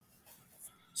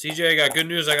CJ, I got good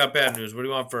news. I got bad news. What do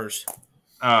you want first?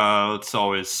 Let's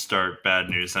always start bad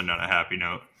news and on a happy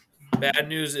note. Bad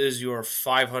news is you are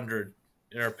 500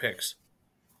 in our picks,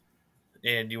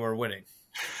 and you are winning.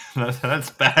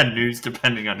 That's bad news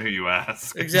depending on who you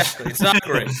ask. Exactly. It's not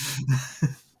great.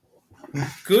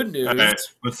 Good news. All right,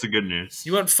 what's the good news?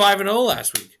 You went 5-0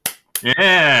 last week.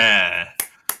 Yeah.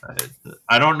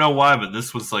 I don't know why, but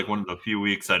this was like one of the few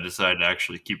weeks I decided to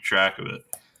actually keep track of it.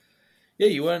 Yeah,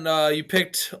 you went. You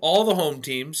picked all the home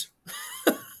teams.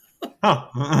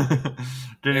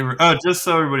 Just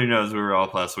so everybody knows, we were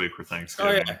off last week for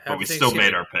Thanksgiving, but we still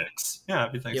made our picks. Yeah,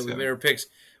 happy Thanksgiving. Yeah, we made our picks.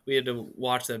 We had to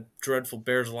watch that dreadful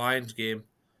Bears-Lions game,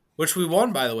 which we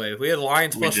won, by the way. We had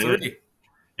Lions plus 3.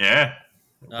 Yeah,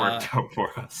 it worked out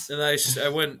for us. And I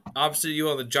went opposite you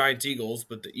on the Giants-Eagles,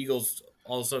 but the Eagles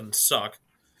all of a sudden suck.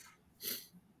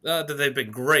 Not that they've been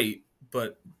great,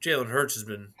 but Jalen Hurts has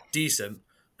been decent.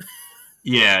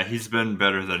 Yeah, he's been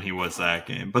better than he was that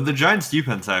game. But the Giants'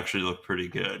 defense actually looked pretty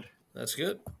good. That's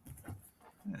good.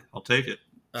 Yeah, I'll take it.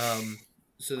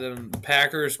 So then the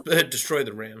Packers destroyed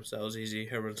the Rams. That was easy.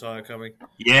 Everyone saw it coming.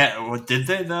 Yeah, what did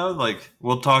they though? Like,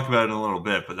 we'll talk about it in a little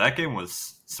bit, but that game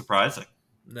was surprising.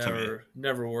 Never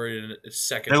worried in a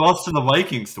second. They lost to the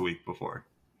Vikings the week before.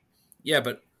 Yeah,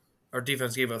 but our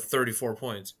defense gave up 34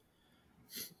 points.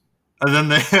 And then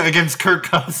they against Kirk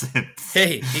Cousins.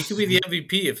 Hey, he could be the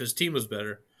MVP if his team was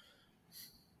better.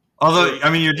 Although,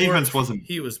 I mean, your defense wasn't.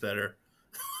 He was better.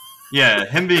 Yeah,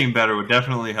 him being better would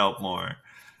definitely help more.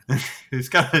 He's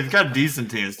got a decent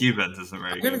team. His defense isn't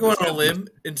very good. I'm going to go on a limb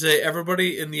and say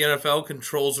everybody in the NFL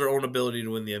controls their own ability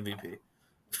to win the MVP.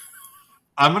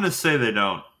 I'm going to say they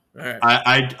don't. All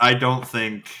right. I don't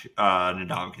think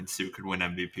Ndamukong Suh could win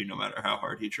MVP no matter how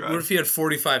hard he tried. What if he had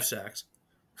 45 sacks?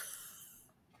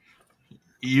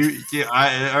 All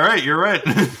right, you're right.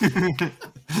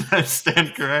 I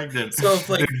stand corrected. So if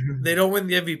they don't win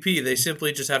the MVP, they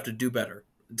simply just have to do better.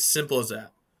 It's simple as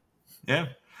that. Yeah.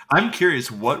 I'm curious,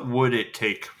 what would it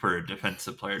take for a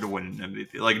defensive player to win an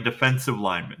MVP? Like a defensive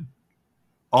lineman.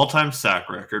 All-time sack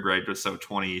record, right? Just so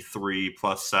 23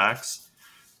 plus sacks.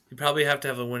 You probably have to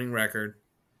have a winning record.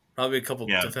 Probably a couple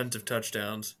defensive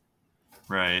touchdowns.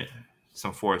 Right.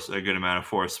 A good amount of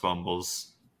forced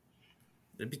fumbles.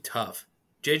 It'd be tough.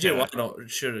 J.J. Watt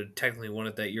should have technically won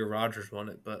it that year. Rodgers won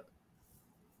it, but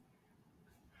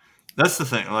that's the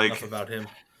thing. Like, enough about him.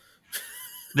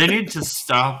 They need to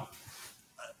stop.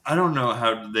 I don't know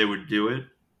how they would do it,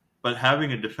 but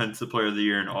having a defensive player of the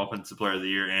year, an offensive player of the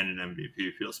year, and an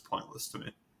MVP feels pointless to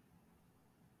me.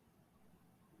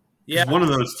 Yeah, one of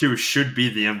those two should be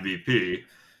the MVP,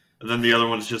 and then the other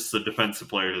one's just the defensive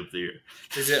player of the year.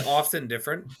 Is it often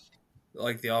different?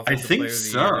 Like the offensive player of the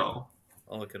year? I think so.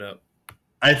 I'll look it up.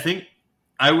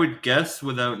 I would guess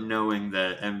without knowing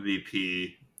that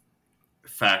MVP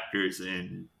factors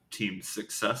in team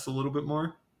success a little bit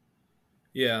more.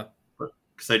 Yeah.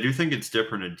 Because I do think it's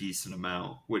different a decent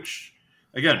amount, which,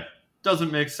 again,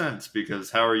 doesn't make sense because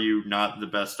how are you not the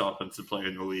best offensive player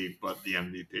in the league but the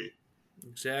MVP?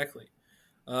 Exactly.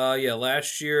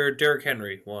 Last year, Derrick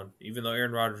Henry won, even though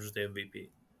Aaron Rodgers was the MVP.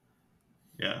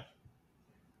 Yeah.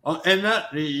 And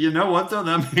that, you know what, though?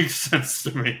 That makes sense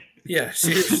to me. Yeah,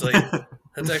 seriously.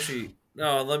 That's actually...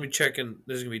 No, let me check in.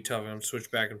 This is going to be tough. I'm going to switch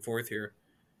back and forth here.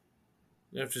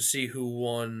 You have to see who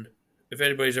won, if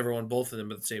anybody's ever won both of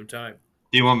them at the same time.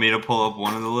 Do you want me to pull up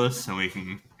one of the lists and we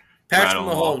can... Patrick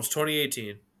Mahomes,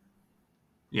 2018.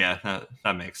 Yeah,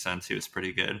 that makes sense. He was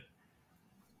pretty good.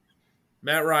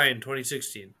 Matt Ryan,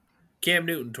 2016. Cam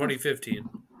Newton, 2015.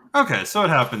 Okay, so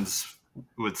it happens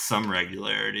with some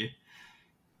regularity.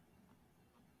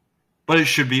 But it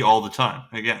should be all the time,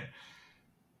 again.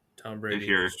 Tom Brady.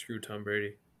 It's true, Tom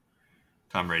Brady.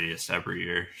 Tom Brady is every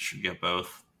year. Should get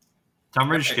both. Tom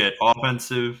Brady should get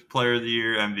Offensive Player of the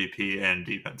Year, MVP, and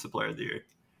Defensive Player of the Year.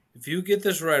 If you get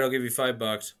this right, I'll give you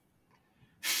 $5.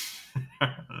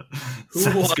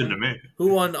 Sounds good to me.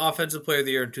 Who won Offensive Player of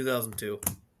the Year in 2002?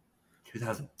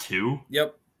 2002?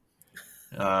 Yep.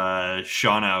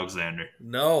 Sean Alexander.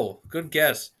 No. Good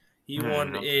guess. He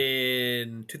won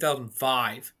in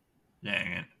 2005.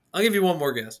 Dang it. I'll give you one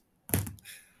more guess.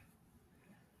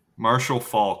 Marshall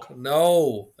Faulk.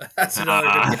 No. That's another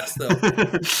good guess, though.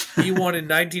 He won in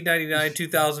 1999,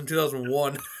 2000,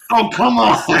 2001. Oh, come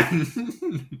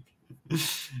on!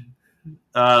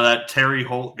 That Terry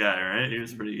Holt guy, right? He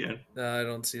was pretty good. I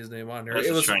don't see his name on here. I was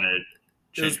just trying to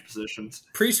change positions.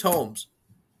 Priest Holmes.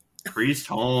 Priest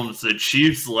Holmes, the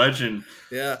Chiefs legend.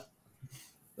 Yeah.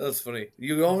 That was funny.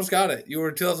 You almost got it. You were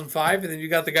in 2005, and then you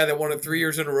got the guy that won it 3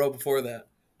 years in a row before that.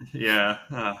 Yeah.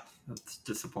 That's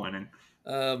disappointing.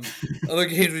 Other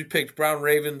games we picked: Brown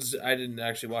Ravens. I didn't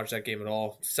actually watch that game at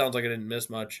all. Sounds like I didn't miss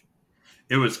much.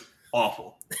 It was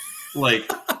awful.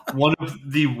 Like one of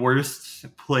the worst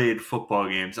played football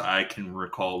games I can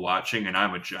recall watching, and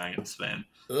I'm a Giants fan.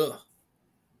 Ugh,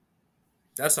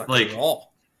 that's not good at Like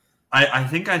all. I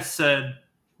think I said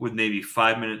with maybe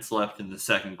 5 minutes left in the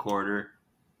second quarter,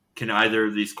 can either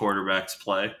of these quarterbacks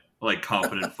play like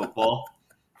competent football?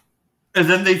 And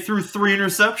then they threw 3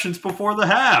 interceptions before the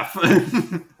half.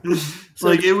 So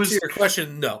like it was. To your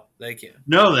question, no, they can't.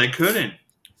 No, they couldn't.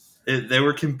 They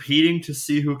were competing to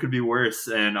see who could be worse,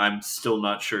 and I'm still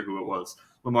not sure who it was.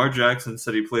 Lamar Jackson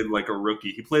said he played like a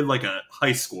rookie. He played like a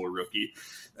high school rookie.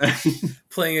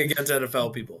 Playing against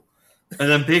NFL people. And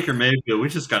then Baker Mayfield, we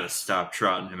just got to stop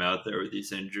trotting him out there with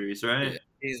these injuries, right? Yeah,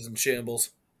 he's in shambles.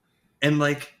 And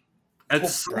like at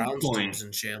some Browns point, team's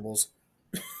in shambles.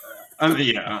 I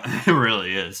mean, yeah, it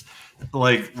really is.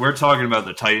 Like we're talking about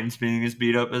the Titans being as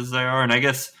beat up as they are, and I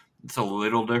guess it's a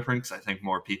little different because I think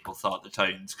more people thought the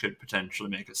Titans could potentially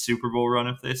make a Super Bowl run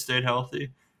if they stayed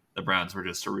healthy. The Browns were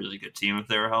just a really good team if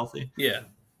they were healthy. Yeah.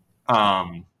 But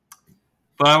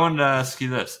I wanted to ask you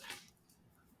this.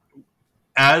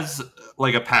 As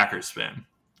like a Packers fan.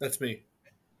 That's me.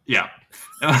 Yeah.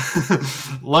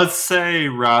 Let's say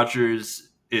Rodgers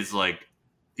is like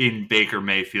in Baker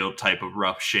Mayfield type of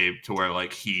rough shape to where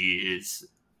like he is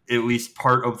at least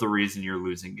part of the reason you're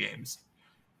losing games.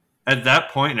 At that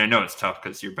point, and I know it's tough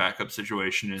because your backup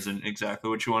situation isn't exactly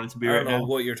what you want it to be right now. I don't know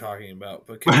what you're talking about,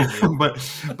 but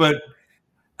but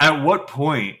at what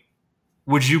point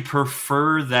would you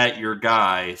prefer that your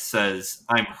guy says,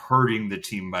 I'm hurting the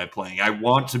team by playing? I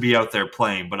want to be out there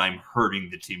playing, but I'm hurting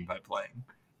the team by playing.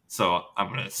 So I'm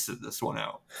going to sit this one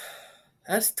out.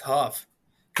 That's tough.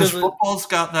 Because football's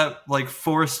got that like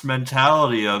forced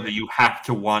mentality of you have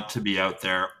to want to be out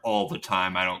there all the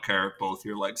time. I don't care if both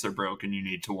your legs are broken, you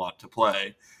need to want to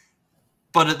play.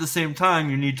 But at the same time,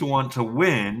 you need to want to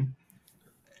win.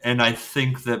 And I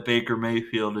think that Baker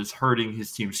Mayfield is hurting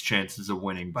his team's chances of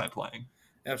winning by playing.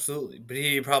 Absolutely. But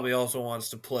he probably also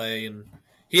wants to play, and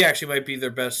he actually might be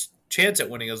their best chance at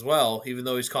winning as well, even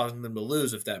though he's causing them to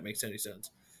lose, if that makes any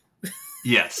sense.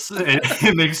 Yes,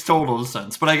 it makes total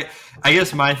sense. But I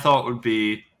guess my thought would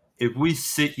be if we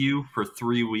sit you for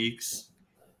 3 weeks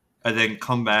and then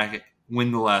come back,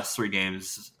 win the last 3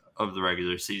 games of the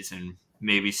regular season,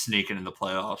 maybe sneak into the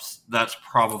playoffs, that's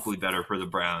probably better for the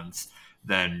Browns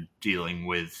than dealing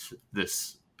with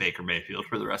this Baker Mayfield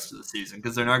for the rest of the season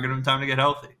because they're not going to have time to get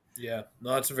healthy. Yeah,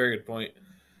 no, that's a very good point.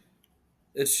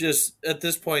 It's just, at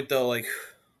this point, though, like,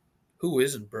 who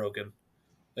isn't broken?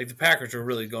 Like, the Packers are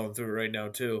really going through it right now,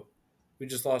 too. We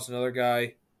just lost another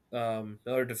guy.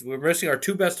 We're missing our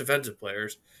 2 best defensive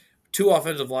players. 2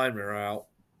 offensive linemen are out.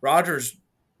 Rodgers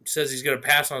says he's going to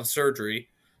pass on surgery.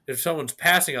 If someone's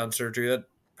passing on surgery, that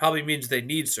probably means they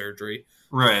need surgery.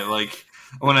 Right, like,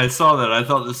 when I saw that, I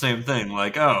thought the same thing.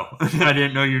 Like, oh, I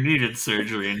didn't know you needed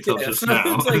surgery until just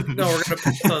now. It's like, no, we're going to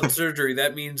pass on surgery.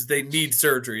 That means they need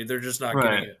surgery. They're just not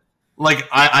getting it. Like,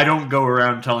 I don't go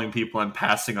around telling people I'm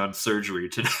passing on surgery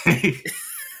today.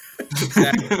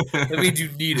 Exactly. That means you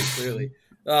need it, clearly.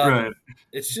 Right.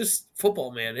 It's just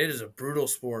football, man. It is a brutal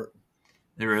sport.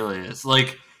 It really is.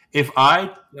 Like, if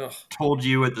I told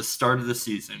you at the start of the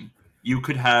season, you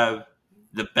could have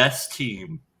the best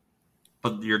team,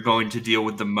 but you're going to deal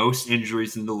with the most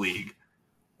injuries in the league,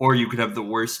 or you could have the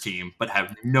worst team, but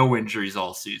have no injuries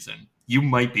all season, you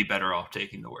might be better off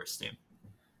taking the worst team.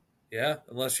 Yeah,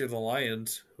 unless you're the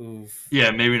Lions,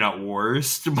 yeah, maybe not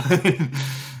worst, but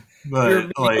you're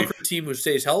like a team who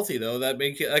stays healthy though. That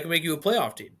can make you a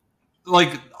playoff team.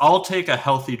 Like, I'll take a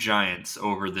healthy Giants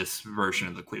over this version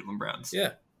of the Cleveland Browns.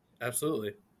 Yeah,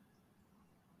 absolutely.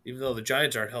 Even though the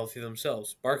Giants aren't healthy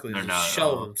themselves, Barkley's a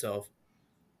shell of himself.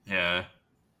 Yeah.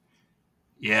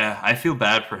 Yeah, I feel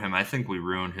bad for him. I think we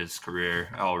ruined his career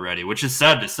already, which is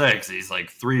sad to say because he's like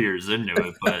 3 years into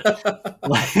it. But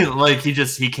like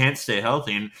he can't stay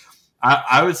healthy. And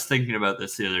I was thinking about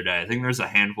this the other day. I think there's a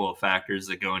handful of factors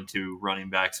that go into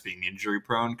running backs being injury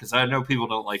prone because I know people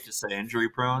don't like to say injury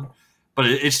prone, but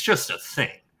it's just a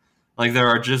thing. Like, there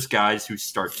are just guys who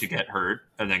start to get hurt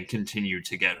and then continue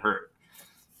to get hurt.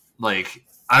 Like,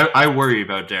 I worry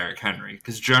about Derrick Henry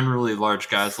because generally large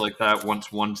guys like that,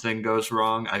 once one thing goes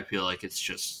wrong, I feel like it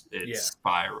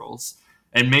spirals.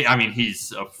 And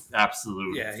he's an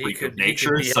absolute freak of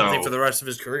nature. He could be healthy for the rest of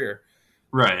his career.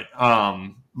 Right.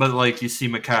 But like you see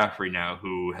McCaffrey now,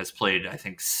 who has played, I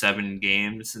think, 7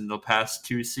 games in the past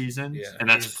 2 seasons. Yeah, and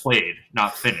that's played,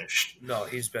 not finished. No,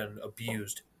 he's been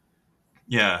abused.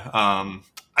 Yeah.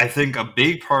 I think a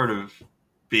big part of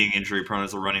being injury prone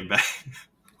as a running back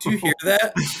Do you hear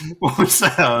that? What was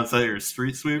that? Is that your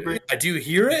street sweeper? Yeah, do you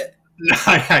hear it? No,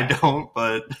 I don't,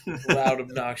 but. Loud,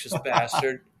 obnoxious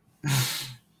bastard.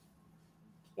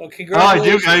 Well, Oh, I do.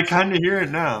 congratulations. I kind of hear it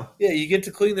now. Yeah, you get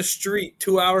to clean the street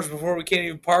 2 hours before we can't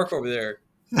even park over there.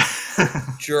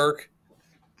 Jerk.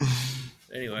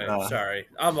 Anyway, sorry.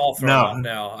 I'm all thrown off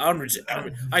now.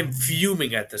 I'm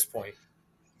fuming at this point.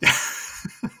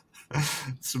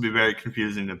 This will be very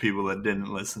confusing to people that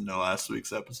didn't listen to last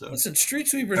week's episode. Listen, street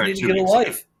sweepers need to get a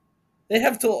life. They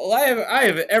have to. I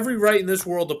have every right in this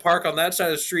world to park on that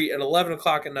side of the street at 11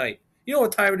 o'clock at night. You know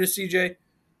what time it is, CJ?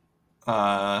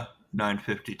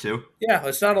 9:52. Yeah,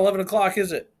 it's not 11 o'clock,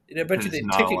 is it? And I bet you they'd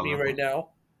ticket me right now.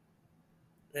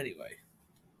 Anyway,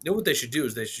 you know what they should do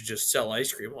is they should just sell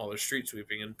ice cream while they're street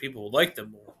sweeping, and people will like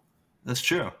them more. That's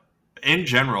true. In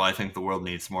general, I think the world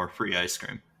needs more free ice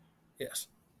cream. Yes.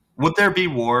 Would there be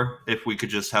war if we could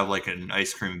just have like an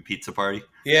ice cream pizza party?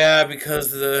 Yeah,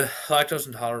 because the lactose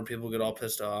intolerant people get all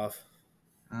pissed off.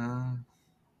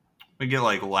 We get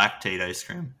like lactate ice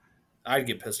cream. I'd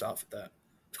get pissed off at that.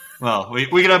 Well, we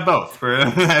could have both for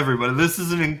everybody. This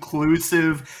is an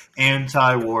inclusive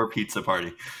anti-war pizza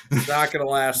party. It's not going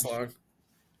to last long.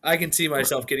 I can see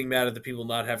myself getting mad at the people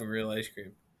not having real ice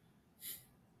cream.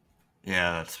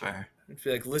 Yeah, that's fair. I'd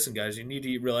be like, listen, guys, you need to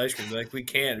eat real ice cream. They're like, we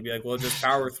can't. I'd be like, well, just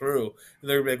power through. And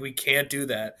they're like, we can't do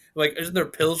that. I'm like, isn't there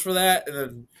pills for that? And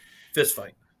then fist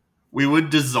fight. We would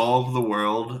dissolve the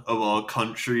world of all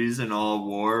countries and all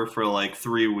war for like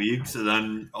 3 weeks, and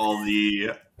then all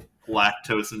the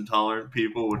lactose intolerant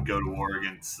people would go to war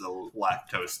against the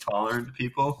lactose tolerant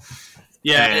people.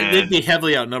 Yeah, and they'd be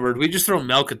heavily outnumbered. We just throw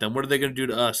milk at them. What are they going to do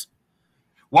to us?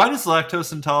 Why does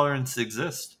lactose intolerance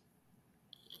exist?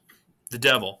 The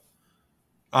devil.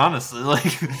 Honestly,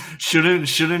 like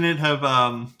shouldn't it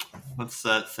have what's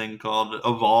that thing called?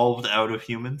 Evolved out of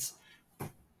humans?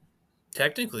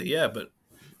 Technically, yeah, but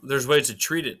there's ways to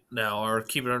treat it now or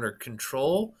keep it under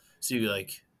control so you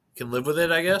like can live with it,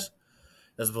 I guess,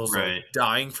 as opposed to like,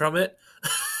 dying from it.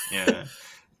 Yeah.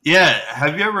 Yeah,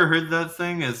 have you ever heard that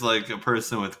thing as like a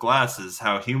person with glasses,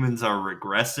 how humans are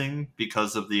regressing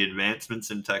because of the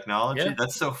advancements in technology? Yeah.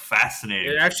 That's so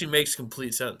fascinating. It actually makes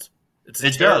complete sense.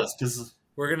 It does, because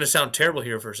we're going to sound terrible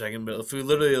here for a second, but if we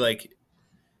literally like,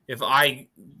 if I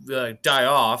die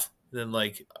off, then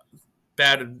like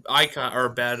bad icon or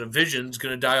bad vision's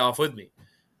going to die off with me.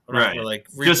 I'm right. Gonna, like,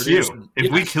 just you.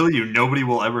 If we kill you, nobody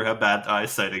will ever have bad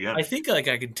eyesight again. I think like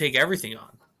I can take everything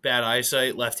on. Bad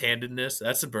eyesight, left-handedness,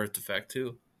 that's a birth defect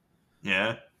too.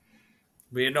 Yeah.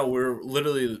 But you know, we're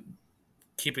literally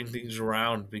keeping things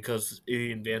around because of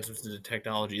the advancements in the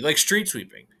technology. Like street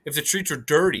sweeping. If the streets were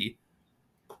dirty,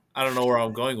 I don't know where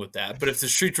I'm going with that, but if the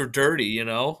streets were dirty, you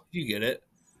know, you get it.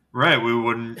 Right, we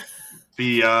wouldn't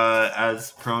be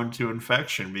as prone to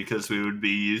infection because we would be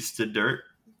used to dirt.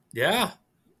 Yeah.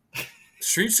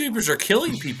 Street sweepers are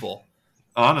killing people.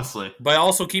 Honestly. By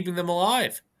also keeping them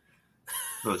alive.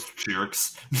 Those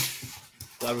jerks.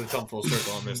 Glad we come full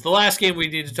circle on this. The last game we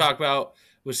need to talk about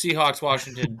was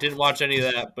Seahawks-Washington. Didn't watch any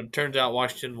of that, but it turns out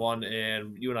Washington won,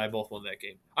 and you and I both won that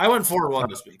game. I went 4-1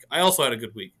 this week. I also had a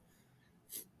good week.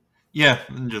 Yeah,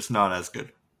 just not as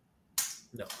good.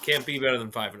 No, can't be better than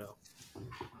 5-0.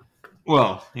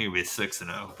 Well, you can be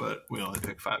 6-0, but we only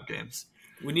pick 5 games.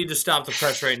 We need to stop the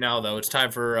press right now, though. It's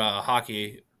time for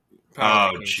hockey.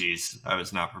 Oh, jeez. I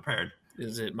was not prepared.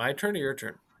 Is it my turn or your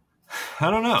turn?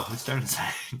 I don't know. Who's turn is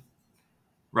it?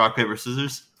 Rock, paper,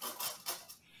 scissors?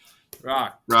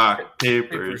 Rock,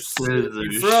 paper, scissors.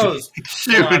 You froze.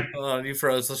 Shoot. Hold on, you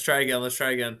froze. Let's try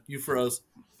again. You froze.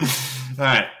 All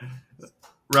right.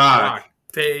 Rock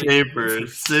paper,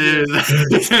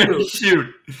 scissors. Shoot.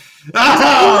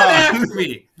 Ah! After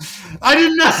me. I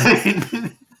did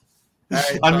not.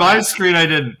 Right, on my screen, I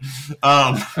didn't.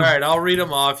 All right, I'll read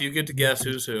them off. You get to guess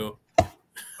who's who.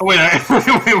 Wait,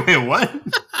 what?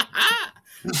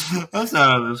 That's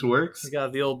not how this works. I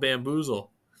got the old bamboozle.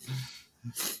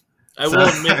 I will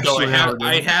admit, though,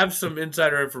 I have some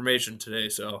insider information today,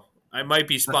 so I might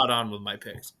be spot on with my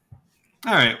picks.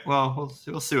 All right, well,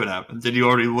 we'll see what happens. Did you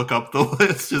already look up the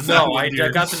list? No, I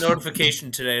got the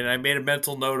notification today, and I made a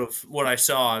mental note of what I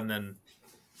saw, and then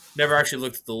never actually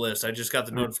looked at the list. I just got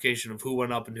the notification of who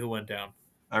went up and who went down.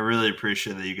 I really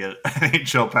appreciate that you get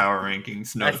NHL Power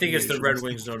Rankings. I think it's the Red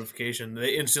Wings notification.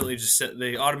 They instantly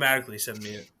they automatically send me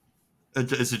it.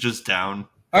 Is it just down?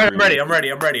 All right, I'm ready.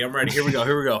 Here we go.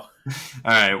 All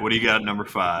right, what do you got? Number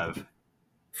 5.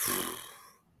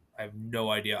 I have no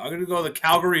idea. I'm going to go the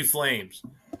Calgary Flames.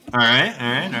 All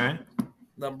right.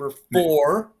 Number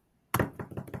 4. I'm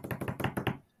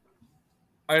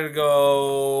going to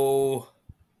go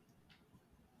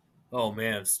Oh,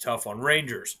 man, it's a tough one.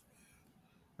 Rangers.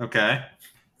 Okay. I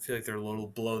feel like they're a little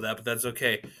below that, but that's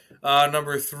okay.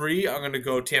 Number 3, I'm going to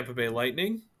go Tampa Bay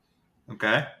Lightning.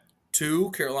 Okay.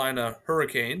 2, Carolina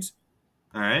Hurricanes.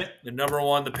 All right. And number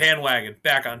 1, the Panwagon,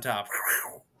 back on top.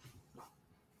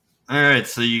 All right.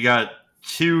 So you got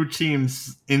 2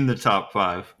 teams in the top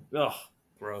 5, Ugh,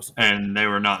 gross. and they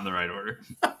were not in the right order.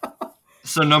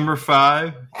 So number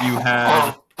 5, you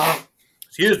had.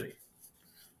 Excuse me.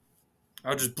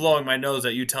 I was just blowing my nose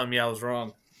at you telling me I was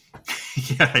wrong.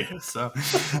 Yeah, I guess so.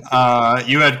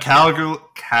 You had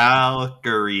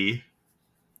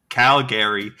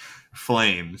Calgary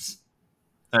Flames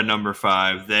at number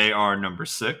 5. They are number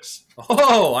 6.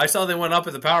 Oh, I saw they went up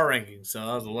in the power rankings, so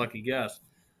that was a lucky guess.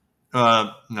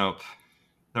 Nope.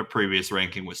 Their previous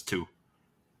ranking was 2.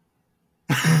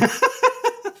 Are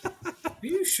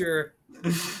you sure?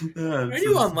 Are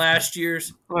you on last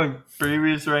year's? Look,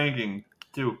 previous ranking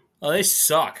 2. Oh, they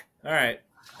suck. All right.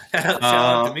 Shout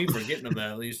out to me for getting them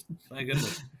that at least. My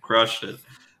goodness. Crushed it.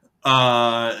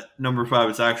 Number 5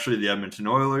 is actually the Edmonton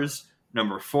Oilers.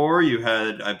 Number 4, you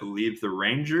had, I believe, the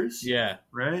Rangers. Yeah.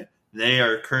 Right? They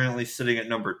are currently sitting at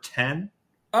number 10.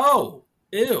 Oh,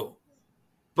 ew.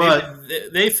 But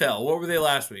they fell. What were they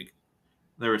last week?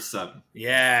 there were 7.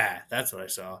 Yeah, that's what I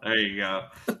saw. There you go.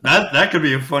 That could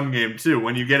be a fun game too.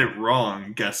 When you get it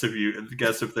wrong, guess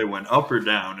if they went up or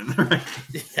down in the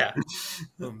rankings. Yeah.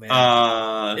 Oh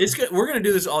man. It's good. We're gonna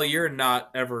do this all year and not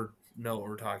ever know what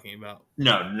we're talking about.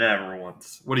 No, never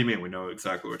once. What do you mean? We know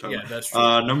exactly what we're talking about. Yeah, that's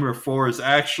true. Number 4 is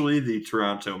actually the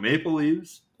Toronto Maple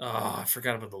Leafs. Oh, I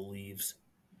forgot about the Leaves.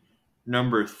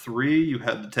 Number 3, you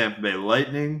had the Tampa Bay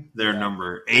Lightning. They're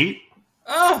number 8.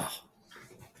 Oh,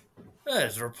 that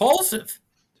is repulsive.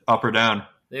 Up or down?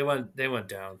 They went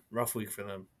down. Rough week for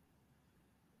them.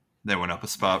 They went up a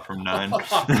spot from 9.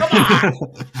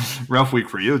 Come Rough week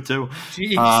for you too.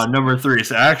 Jeez. Number 3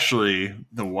 is actually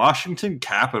the Washington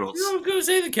Capitals. You know, I was gonna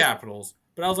say the Capitals,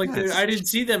 but I was like, Yes. I didn't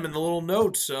see them in the little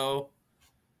notes. So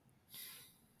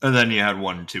And then you had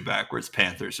 1 and 2 backwards.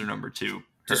 Panthers are number 2. Hurricanes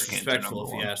are disrespectful, if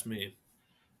number you 1. ask me.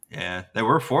 Yeah, they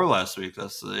were 4 last week.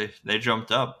 They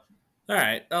jumped up. All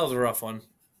right, that was a rough one.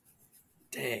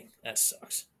 Dang, that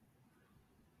sucks.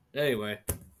 Anyway,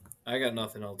 I got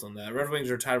nothing else on that. Red Wings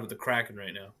are tied with the Kraken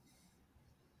right now.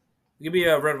 Give me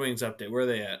a Red Wings update. Where are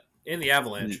they at? In the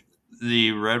Avalanche.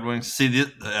 The Red Wings. See,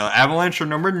 the Avalanche are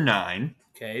number 9.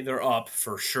 Okay, they're up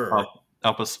for sure.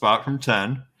 Up a spot from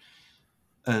 10.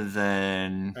 And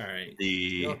then All right.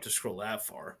 You don't have to scroll that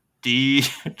far.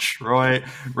 Detroit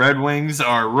Red Wings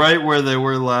are right where they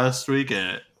were last week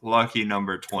at lucky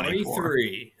number 24.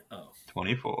 23. Oh.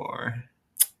 24.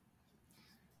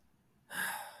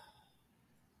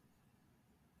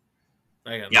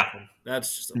 I got Yeah. nothing.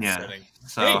 That's just upsetting. Yeah.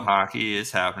 So Hey. hockey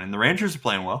is happening. The Rangers are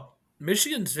playing well.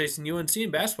 Michigan's facing UNC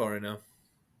in basketball right now.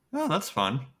 Oh, that's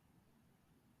fun.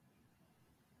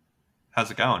 How's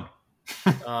it going?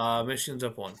 Michigan's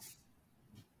up 1.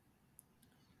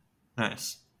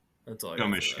 Nice. That's all I Go got for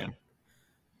Michigan.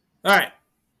 that. All right.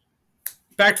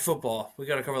 Back to football. We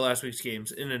got to cover last week's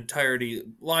games in entirety.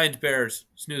 Lions, Bears,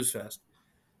 snooze fest.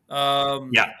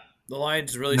 Yeah. The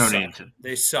Lions really No suck. need to.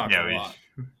 They suck Yeah, a lot.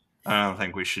 I don't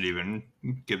think we should even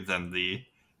give them the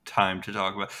time to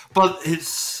talk about. But it's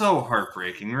so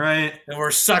heartbreaking, right? And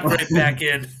we're sucked right back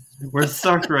in. We're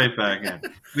sucked right back in.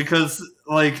 Because,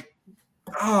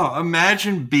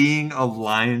 imagine being a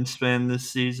Lions fan this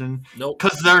season. Nope.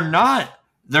 Because they're not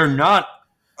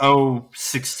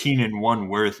 16-1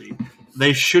 worthy.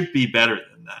 They should be better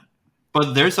than that.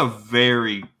 But there's a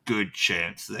very good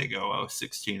chance they go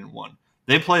 16-1.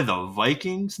 They play the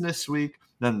Vikings this week,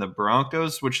 then the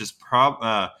Broncos, which is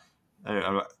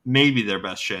maybe their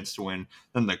best chance to win,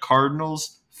 then the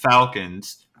Cardinals,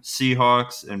 Falcons,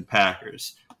 Seahawks, and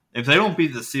Packers. If they don't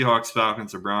beat the Seahawks,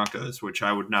 Falcons, or Broncos, which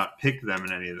I would not pick them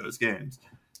in any of those games,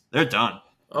 they're done.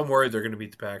 I'm worried they're going to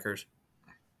beat the Packers.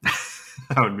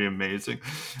 That would be amazing.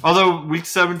 Although week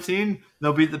 17,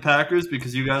 they'll beat the Packers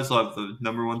because you guys will have the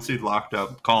number 1 seed locked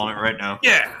up. Calling it right now.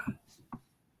 Yeah.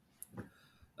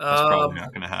 That's probably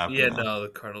not going to happen. Yeah, though. no, the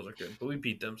Cardinals are good, but we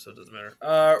beat them, so it doesn't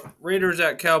matter. Raiders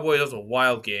at Cowboys. That was a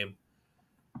wild game.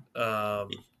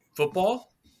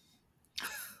 Football?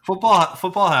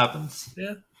 Football happens.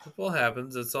 Yeah, football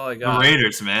happens. That's all I The got.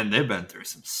 Raiders, man, they've been through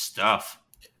some stuff.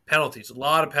 Penalties. A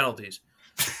lot of penalties.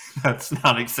 That's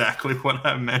not exactly what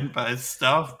I meant by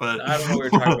stuff, but I don't know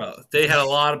what you're talking about. They had a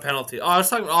lot of penalties. Oh, I was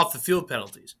talking off the field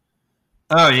penalties.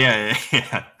 Oh yeah.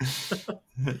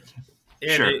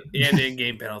 And Sure. and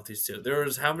in-game penalties, too. There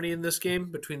was how many in this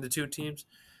game between the two teams?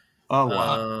 A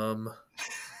lot.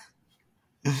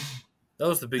 That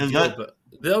was the big Is deal. that- But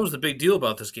that was the big deal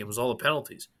about this game was all the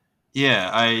penalties. Yeah,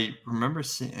 I remember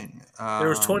seeing. There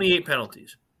was 28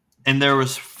 penalties, And there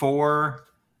was 4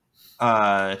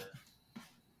 uh,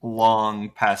 long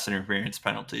pass interference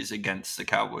penalties against the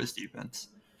Cowboys defense,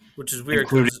 which is weird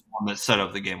including because one that set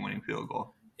up the game-winning field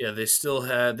goal. yeah, they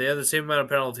had the same amount of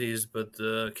penalties, but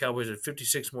the Cowboys had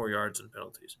 56 more yards in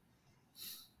penalties.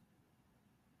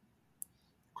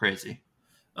 Crazy.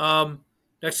 Um,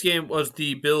 Next game was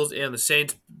the Bills and the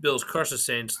Saints. Bills crushed the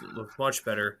Saints, looked much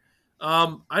better.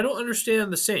 I don't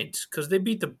understand the Saints because they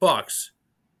beat the Bucks,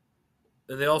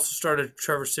 and they also started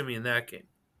Trevor Siemian that game.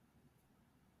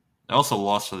 They also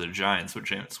lost to the Giants with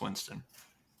Jameis Winston.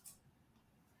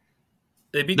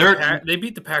 They beat They're, they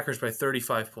beat the Packers by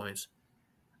 35 points.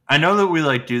 I know that we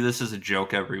do this as a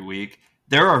joke every week.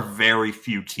 There are very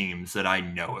few teams that I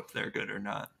know if they're good or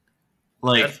not.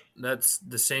 That's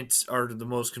the Saints are the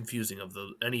most confusing of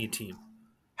any team.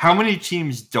 How many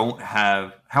teams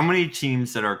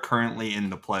that are currently in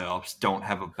the playoffs don't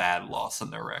have a bad loss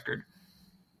in their record?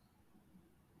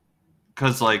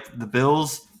 Because the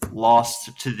Bills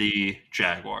lost to the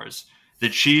Jaguars. The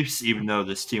Chiefs, even though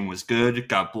this team was good,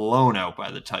 got blown out by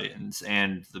the Titans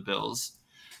and the Bills.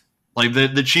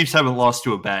 The Chiefs haven't lost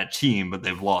to a bad team, but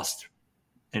they've lost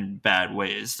in bad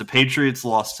ways. The Patriots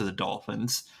lost to the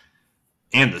Dolphins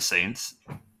and the Saints.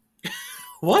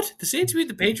 What? The Saints beat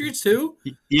the Patriots too?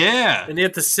 Yeah. And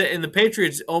the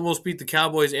Patriots almost beat the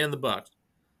Cowboys and the Bucks.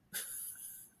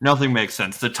 Nothing makes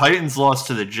sense. The Titans lost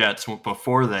to the Jets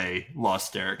before they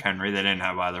lost Derrick Henry. They didn't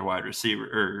have either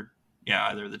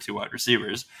either of the 2 wide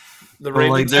receivers. The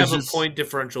Ravens have a point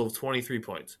differential of 23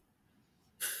 points.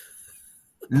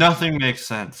 Nothing makes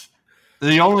sense.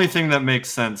 The only thing that makes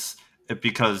sense,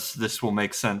 because this will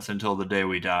make sense until the day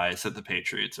we die, is that the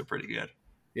Patriots are pretty good.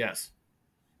 Yes.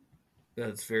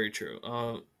 That's very true.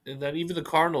 And then even the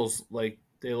Cardinals, they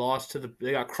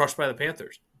got crushed by the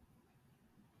Panthers.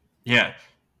 Yeah.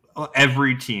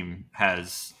 Every team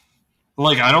has,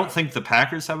 I don't think the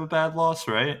Packers have a bad loss,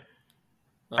 right?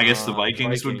 I guess the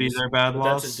Vikings would be their bad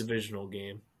loss. That's a divisional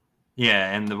game.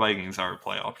 Yeah, and the Vikings are a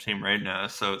playoff team right now,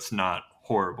 so it's not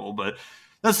horrible. But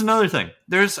that's another thing.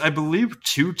 There's, I believe,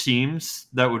 2 teams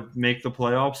that would make the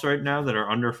playoffs right now that are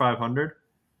under 500.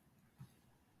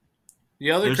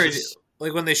 The other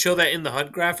when they show that in the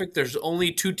Hunt graphic, there's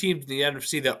only 2 teams in the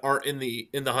NFC that aren't in the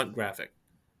Hunt graphic.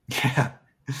 Yeah.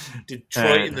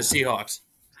 Detroit and the Seahawks.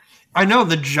 I know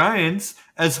the Giants,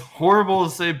 as horrible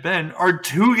as they've been, are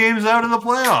 2 games out of the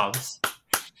playoffs.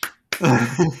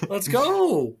 Let's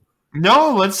go.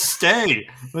 No, let's stay.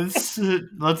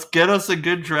 Let's get us a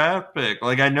good draft pick.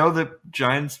 I know that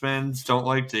Giants fans don't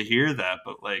like to hear that,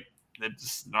 but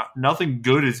it's nothing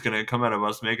good is going to come out of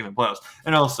us making the playoffs.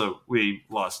 And also, we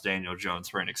lost Daniel Jones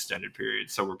for an extended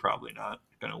period, so we're probably not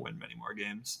going to win many more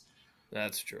games.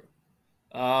 That's true.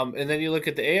 And then you look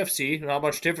at the AFC, not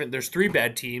much different. There's 3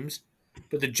 bad teams,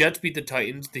 but the Jets beat the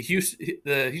Titans. The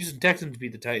Houston Texans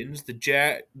beat the Titans.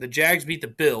 The Jags beat the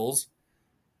Bills.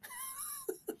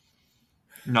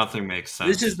 Nothing makes sense.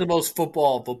 This is the most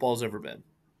football's ever been.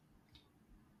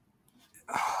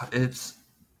 It's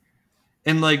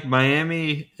and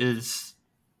Miami is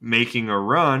making a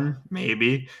run,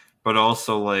 maybe, but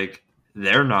also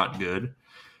they're not good.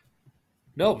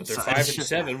 No, but they're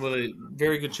 5-7 with a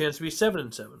very good chance to be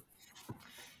 7-7.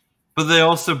 But they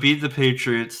also beat the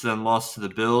Patriots, then lost to the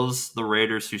Bills, the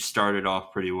Raiders, who started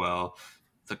off pretty well,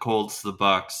 the Colts, the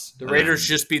Bucks. The Raiders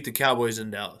just beat the Cowboys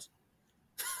in Dallas.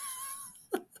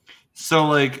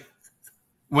 So,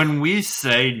 when we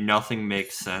say nothing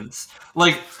makes sense,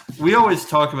 we always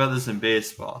talk about this in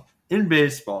baseball. In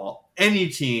baseball, any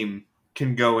team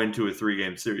can go into a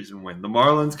 3-game series and win. The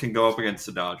Marlins can go up against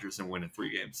the Dodgers and win a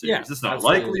 3-game series. Yeah, it's not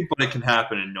absolutely likely, but it can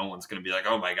happen, and no one's going to be like,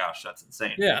 oh my gosh, that's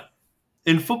insane. Yeah.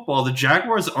 In football, the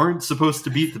Jaguars aren't supposed to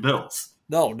beat the Bills.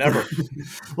 No, never.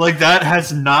 That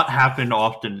has not happened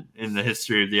often in the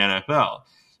history of the NFL.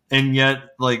 And yet,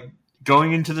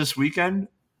 going into this weekend,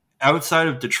 outside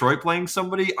of Detroit playing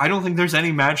somebody, I don't think there's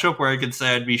any matchup where I could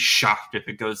say I'd be shocked if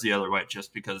it goes the other way,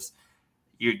 just because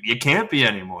you can't be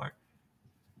anymore.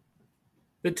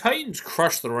 The Titans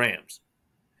crushed the Rams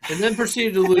and then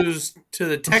proceeded to lose to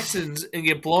the Texans and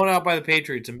get blown out by the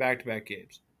Patriots in back-to-back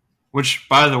games. Which,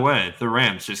 by the way, the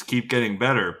Rams just keep getting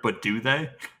better, but do they?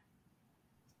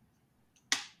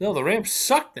 No, the Rams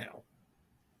suck now.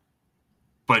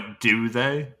 But do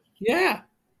they? Yeah.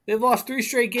 They've lost 3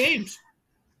 straight games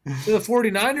to the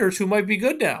 49ers, who might be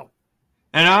good now.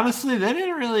 And honestly, they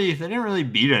didn't really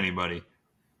beat anybody.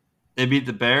 They beat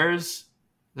the Bears.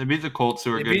 They beat the Colts,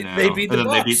 who are good now. They beat the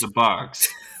Bucks. They beat the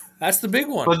Bucks. That's the big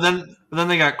one. But then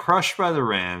they got crushed by the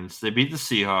Rams. They beat the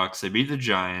Seahawks. They beat the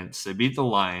Giants. They beat the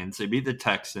Lions. They beat the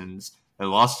Texans. They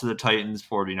lost to the Titans,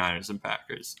 49ers, and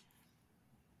Packers.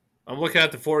 I'm looking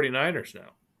at the 49ers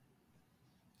now.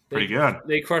 Pretty good.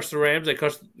 They crushed the Rams, they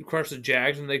crushed the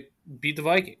Jags, and they beat the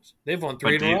Vikings. They've won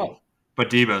 3 in a row. But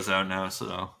Debo's out now,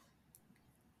 so.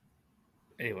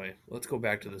 Anyway, let's go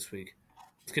back to this week.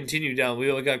 Let's continue down. We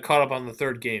only got caught up on the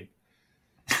third game.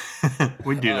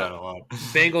 We do that a lot.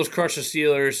 Bengals crushed the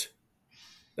Steelers.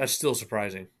 That's still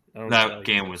surprising. That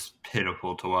game was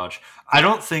pitiful to watch. I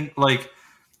don't think,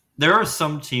 there are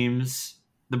some teams,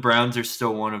 the Browns are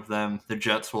still one of them, the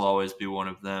Jets will always be one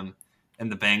of them,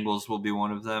 and the Bengals will be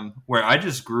one of them, where I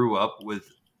just grew up with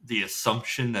the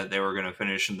assumption that they were going to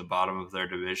finish in the bottom of their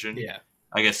division. Yeah.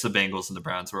 I guess the Bengals and the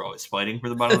Browns were always fighting for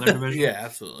the bottom of their division. Yeah,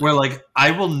 absolutely. Where, I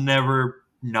will never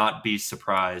not be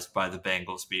surprised by the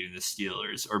Bengals beating the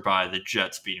Steelers or by the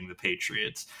Jets beating the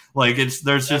Patriots.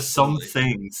 There's just some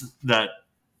things that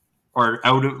are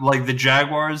out of, the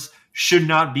Jaguars should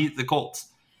not beat the Colts.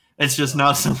 It's just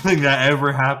not something that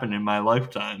ever happened in my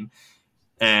lifetime.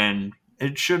 And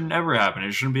it shouldn't ever happen.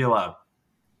 It shouldn't be allowed.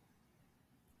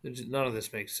 None of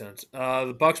this makes sense.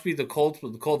 The Bucks beat the Colts,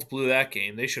 but the Colts blew that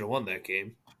game. They should have won that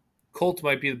game. Colts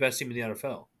might be the best team in the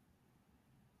NFL.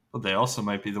 But they also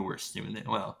might be the worst team in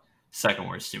the second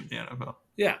worst team in the NFL.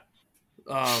 Yeah.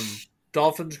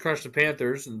 Dolphins crushed the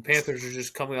Panthers, and the Panthers are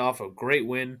just coming off a great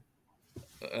win.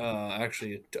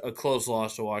 Actually, a close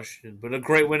loss to Washington, but a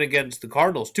great win against the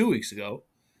Cardinals 2 weeks ago.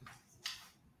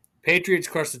 Patriots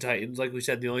crushed the Titans. Like we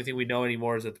said, the only thing we know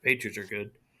anymore is that the Patriots are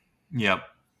good. Yep.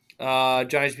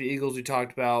 Giants beat Eagles, we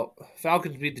talked about.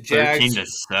 Falcons beat the Jags.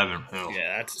 13-7. Ugh.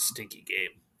 Yeah, that's a stinky game.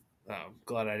 I'm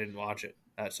glad I didn't watch it.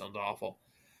 That sounds awful.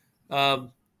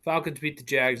 Falcons beat the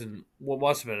Jags in what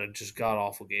must have been a just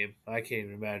god-awful game. I can't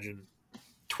even imagine.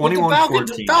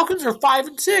 21-14. Falcons are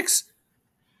 5-6.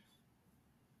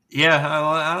 Yeah,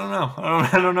 I don't know.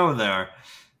 I don't know what they are.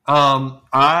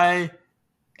 I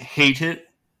hate it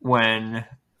when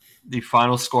the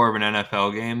final score of an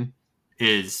NFL game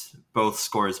is both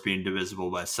scores being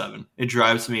divisible by 7. It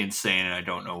drives me insane, and I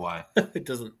don't know why. It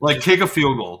doesn't. Kick a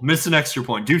field goal, miss an extra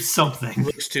point, do something.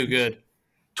 Looks too good.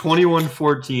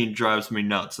 21-14 drives me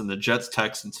nuts, and the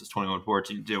Jets-Texans is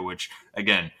 21-14 too, which,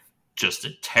 again, just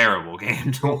a terrible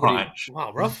game to watch.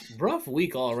 Wow, rough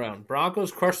week all around.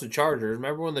 Broncos crushed the Chargers.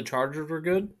 Remember when the Chargers were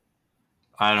good?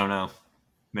 I don't know.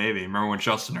 Maybe. Remember when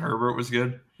Justin Herbert was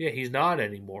good? Yeah, he's not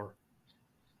anymore.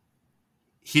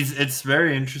 It's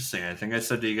very interesting. I think I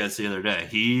said to you guys the other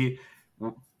day,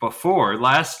 before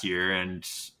last year and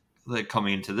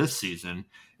coming into this season,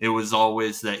 it was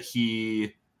always that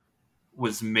he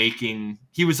was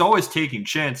always taking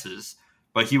chances,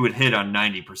 but he would hit on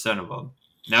 90% of them.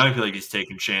 Now I feel like he's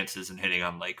taking chances and hitting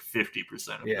on 50% of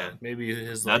them. Yeah, maybe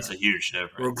that's a huge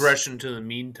difference. Regression to the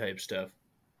mean type stuff.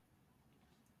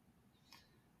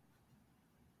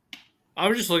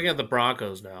 I'm just looking at the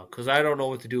Broncos now because I don't know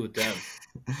what to do with them.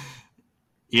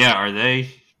 Yeah, are they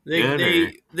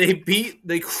good?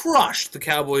 They crushed the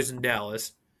Cowboys in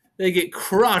Dallas. They get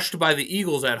crushed by the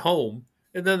Eagles at home,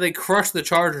 and then they crush the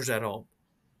Chargers at home.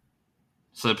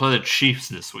 So they play the Chiefs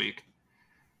this week.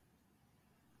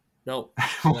 Nope.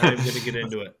 I'm going to get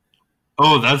into it.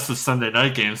 Oh, that's the Sunday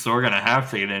night game, so we're going to have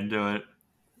to get into it.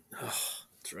 Oh,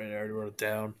 that's right. I already wrote it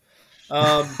down.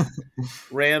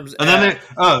 Rams. And then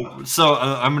I'm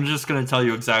just going to tell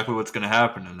you exactly what's going to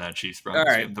happen in that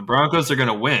Chiefs-Broncos game. The Broncos are going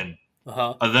to win.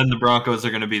 Uh-huh. And then the Broncos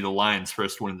are going to be the Lions'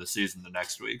 first win of the season the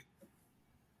next week.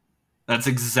 That's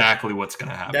exactly what's going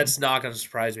to happen. That's not going to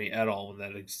surprise me at all when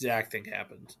that exact thing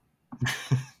happens.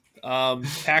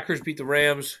 Packers beat the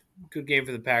Rams. Good game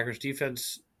for the Packers.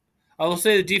 Defense. I will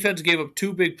say the defense gave up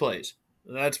 2 big plays.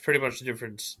 And that's pretty much the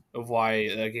difference of why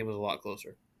that game was a lot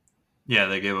closer. Yeah,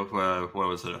 they gave up, a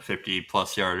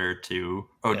 50-plus yarder to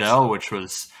Odell, which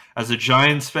was, as a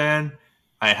Giants fan,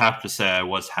 I have to say I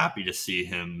was happy to see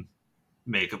him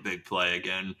make a big play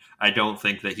again. I don't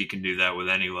think that he can do that with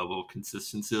any level of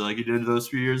consistency like he did those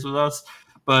few years with us,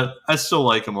 but I still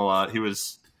like him a lot. He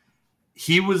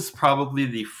was probably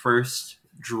the first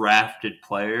drafted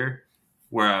player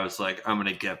where I was like, I'm going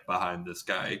to get behind this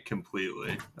guy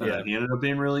completely. And he ended up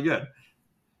being really good.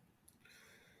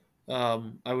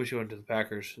 I wish he went to the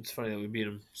Packers. It's funny that we beat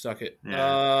him. Suck it.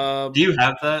 Yeah. Do you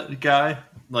have that guy?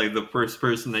 The first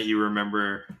person that you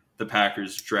remember the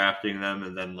Packers drafting them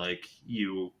and then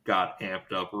you got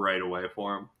amped up right away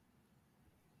for him?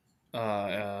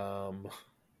 There's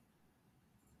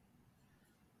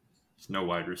no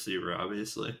wide receiver,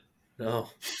 obviously. No.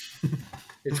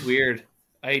 It's weird.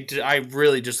 I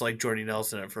really just liked Jordy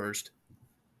Nelson at first.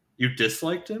 You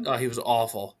disliked him? Oh, he was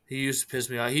awful. He used to piss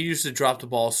me off. He used to drop the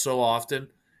ball so often.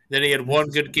 Then he had one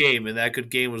good game, and that good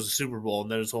game was a Super Bowl,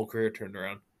 and then his whole career turned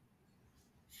around.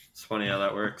 It's funny how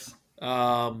that works.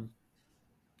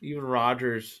 Even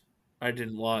Rodgers, I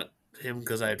didn't want him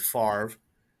because I had Favre.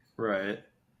 Right.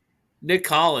 Nick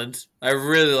Collins, I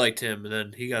really liked him, and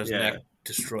then he got his neck Yeah.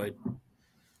 destroyed.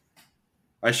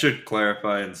 I should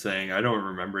clarify in saying I don't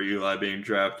remember Eli being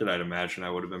drafted. I'd imagine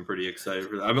I would have been pretty excited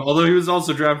for that. I mean, although he was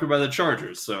also drafted by the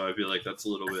Chargers, so I feel like that's a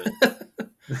little bit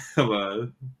of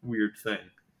a weird thing.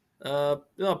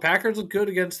 No, Packers look good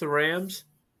against the Rams.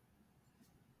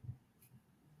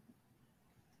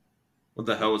 What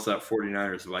the hell was that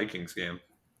 49ers Vikings game?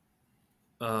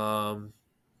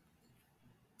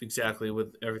 Exactly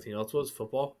what everything else was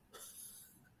football.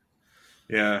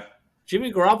 Yeah.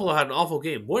 Jimmy Garoppolo had an awful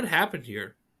game. What happened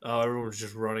here? Oh, everyone's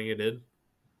just running it in.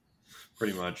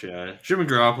 Pretty much, yeah. Jimmy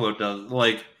Garoppolo does,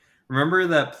 like, remember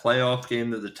that playoff game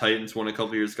that the Titans won a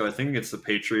couple years ago? I think it's the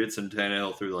Patriots, and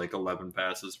Tannehill threw like 11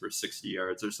 passes for 60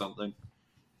 yards or something.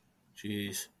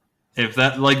 Jeez. If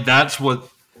that, like, that's what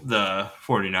the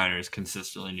 49ers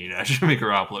consistently need at Jimmy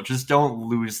Garoppolo. Just don't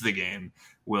lose the game.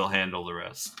 We'll handle the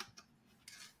rest.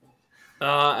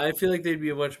 I feel like they'd be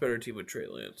a much better team with Trey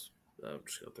Lance. I'm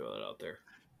just going to throw that out there.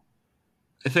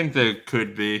 I think they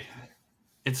could be.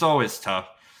 It's always tough.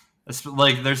 It's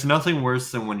like, there's nothing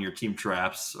worse than when your team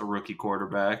drafts a rookie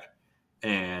quarterback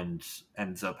and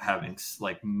ends up having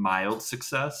like mild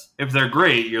success. If they're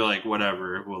great, you're like,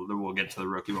 whatever. We'll get to the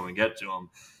rookie when we get to them.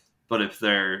 But if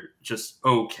they're just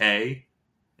okay,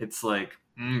 it's like,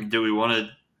 do we want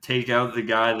to take out the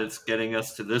guy that's getting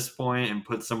us to this point and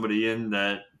put somebody in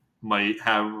that might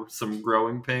have some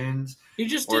growing pains? He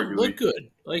just didn't look good.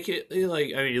 Like,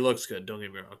 he looks good. Don't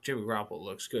get me wrong. Jimmy Garoppolo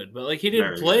looks good, but like he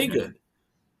didn't play good.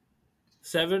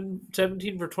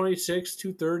 17 for 26,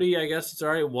 230. I guess it's all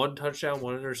right. 1 touchdown,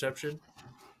 1 interception.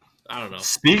 I don't know.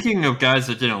 Speaking of guys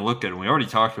that didn't look good, we already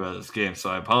talked about this game, so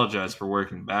I apologize for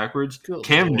working backwards. Good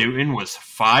Cam Lord. Newton was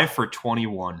 5 for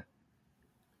 21.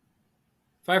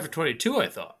 5 for 22, I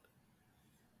thought.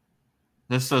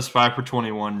 This says 5 for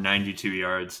 21, 92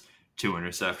 yards, 2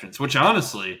 interceptions, which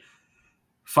honestly,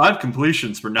 5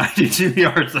 completions for 92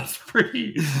 yards, that's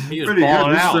pretty good.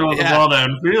 Just throwing the ball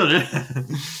downfield.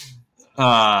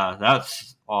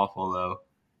 That's awful, though.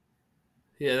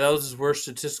 Yeah, that was his worst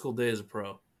statistical day as a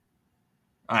pro.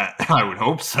 I would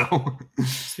hope so.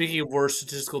 Speaking of worst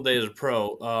statistical day as a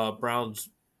pro,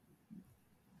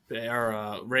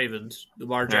 Ravens,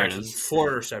 Lamar Jackson,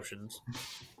 4 interceptions.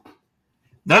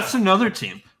 That's another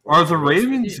team. Are the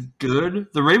Ravens good?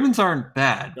 The Ravens aren't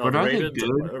bad, but are they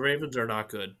good? The Ravens are not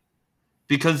good.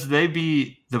 Because they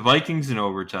beat the Vikings in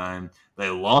overtime. They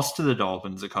lost to the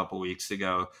Dolphins a couple weeks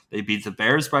ago. They beat the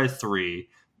Bears by 3.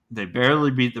 They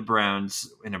barely beat the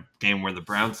Browns in a game where the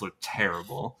Browns looked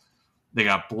terrible. They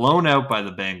got blown out by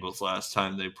the Bengals last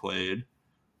time they played.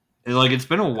 It's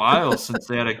been a while since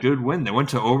they had a good win. They went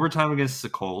to overtime against the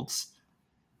Colts.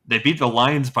 They beat the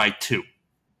Lions by 2.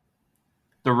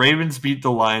 The Ravens beat the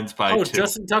Lions by 2.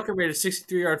 Justin Tucker made a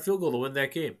 63-yard field goal to win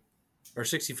that game. Or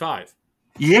 65.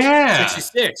 Yeah.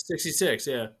 66,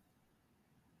 yeah.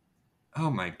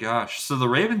 Oh my gosh. So the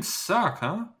Ravens suck,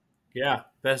 huh? Yeah.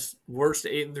 Worst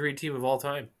 8-3 team of all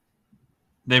time.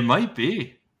 They might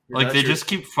be. They just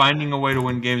keep finding a way to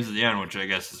win games at the end, which I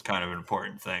guess is kind of an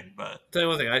important thing. But tell you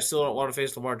one thing, I still don't want to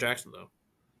face Lamar Jackson, though.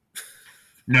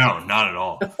 No, not at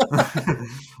all.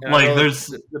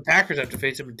 The Packers have to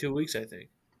face him in 2 weeks, I think.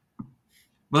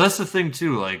 Well, that's the thing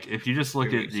too. Like, if you just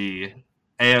look at the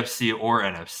AFC or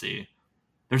NFC,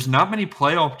 there's not many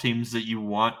playoff teams that you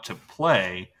want to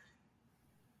play,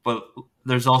 but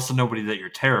there's also nobody that you're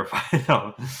terrified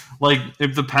of. Like,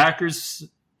 if the Packers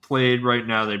played right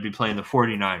now, they'd be playing the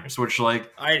 49ers, which, I'd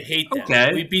hate that.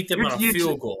 Okay, we beat them on a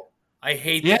field goal. I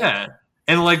hate that. Yeah,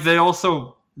 and they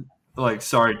also,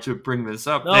 sorry to bring this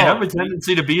up, they have a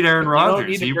tendency to beat Aaron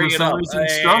Rodgers. He for some reason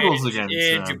struggles against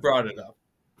them. You brought it up.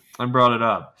 I brought it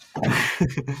up.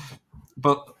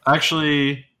 But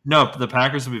actually, no, the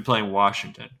Packers will be playing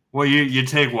Washington. Well, you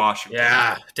take Washington.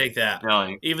 Yeah, take that.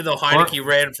 Even though Heineke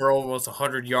ran for almost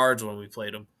 100 yards when we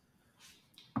played him.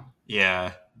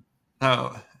 Yeah.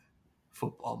 Oh,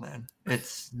 football, man.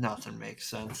 Nothing makes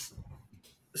sense.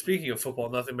 Speaking of football,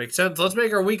 nothing makes sense. Let's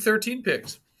make our Week 13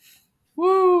 picks.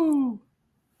 Woo!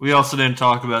 We also didn't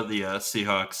talk about the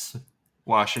Seahawks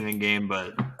Washington game,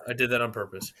 but I did that on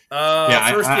purpose.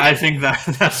 I think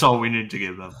that's all we need to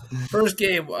give them. First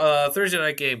game, Thursday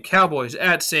night game, Cowboys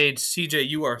at Saints. CJ,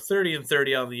 you are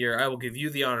 30-30 on the year. I will give you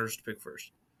the honors to pick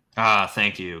first.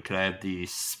 Thank you. Could I have the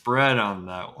spread on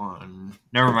that one?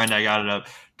 Never mind, I got it up.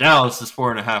 Dallas is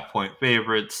 4.5-point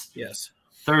favorites. Yes.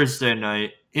 Thursday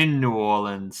night in New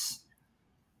Orleans.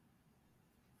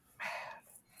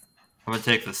 I'm gonna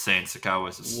take the Saints. The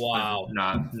Cowboys have been Wow.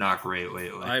 not great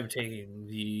lately. I'm taking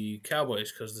the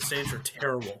Cowboys because the Saints are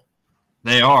terrible.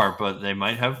 They are, but they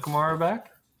might have Kamara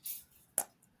back.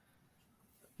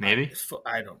 Maybe.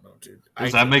 I don't know, dude.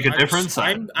 Does that make a difference?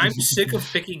 I'm sick of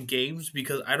picking games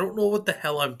because I don't know what the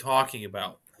hell I'm talking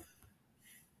about.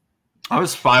 I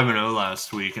was 5-0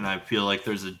 last week, and I feel like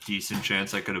there's a decent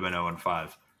chance I could have been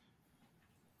 0-5.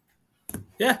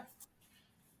 Yeah.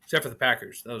 Except for the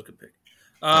Packers. That was a good pick.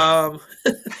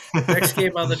 Next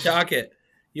game on the docket.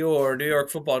 Your New York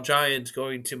Football Giants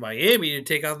going to Miami to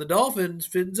take on the Dolphins.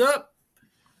 Fins up.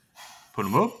 Put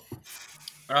them up.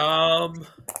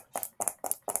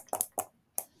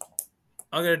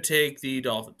 I'm going to take the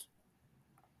Dolphins.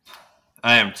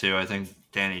 I am too. I think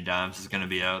Danny Dimes is going to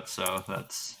be out, so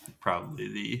that's probably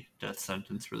the death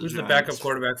sentence for the Who's Giants. the backup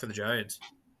quarterback for the Giants? I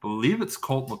believe it's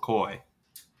Colt McCoy.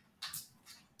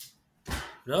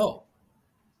 No.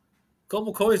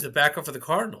 Colt McCoy is the backup for the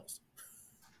Cardinals.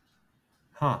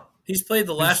 Huh. He's played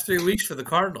the last 3 weeks for the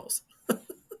Cardinals.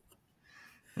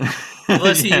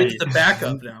 Unless he is the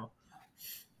backup now.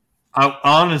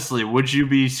 Honestly, would you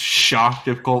be shocked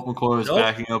if Colt McCoy was Nope.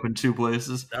 backing up in 2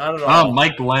 places? Not at all.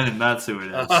 Mike Glennon, that's who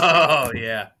it is. Oh,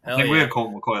 yeah. I think we had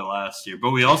Colt McCoy last year,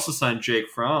 but we also signed Jake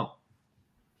Fromm.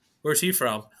 Where's he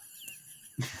from?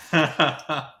 He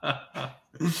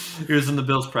was in the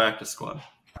Bills practice squad.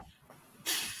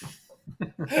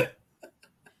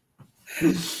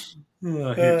 You're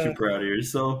too proud of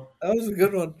yourself. That was a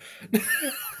good one.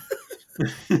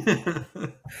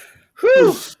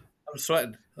 Whew. I'm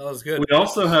sweating. That was good. We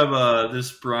also have this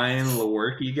Brian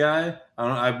Lewerke guy.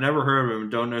 I've never heard of him.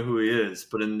 Don't know who he is.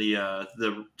 But in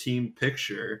the team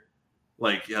picture,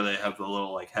 like they have the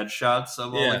little like headshots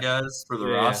of all the guys for the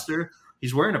roster.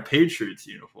 He's wearing a Patriots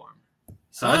uniform.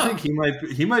 So I think he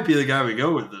might be the guy we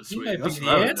go with this week. Might That's be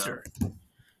what the I would answer.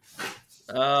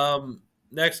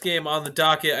 Next game on the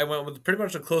docket, I went with pretty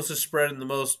much the closest spread and the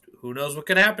most. Who knows what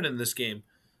could happen in this game?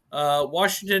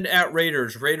 Washington at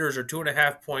Raiders. Raiders are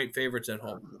 2.5-point favorites at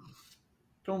home.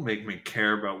 Don't make me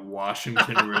care about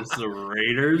Washington versus the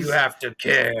Raiders. You have to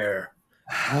care.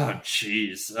 Oh,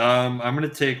 jeez. I'm going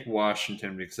to take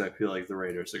Washington because I feel like the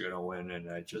Raiders are going to win, and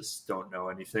I just don't know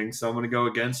anything. So I'm going to go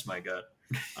against my gut.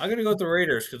 I'm going to go with the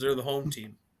Raiders because they're the home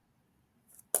team.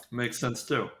 Makes sense,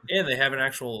 too. And they have an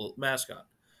actual mascot.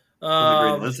 The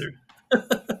Green Lizard.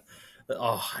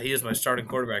 Oh, he is my starting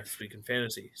quarterback this week in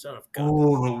fantasy. Son of God.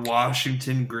 Oh, the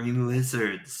Washington Green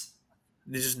Lizards.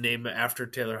 They just named it after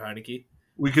Taylor Heineke.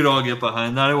 We could all get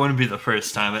behind that. It wouldn't be the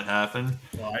first time it happened.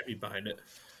 Well, I'd be behind it.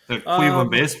 The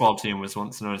Cleveland baseball team was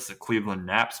once known as the Cleveland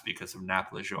Naps because of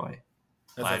Nap LaJoie.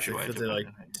 That's because they like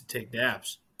to take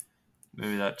naps.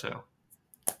 Maybe that too.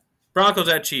 Broncos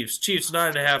at Chiefs. Chiefs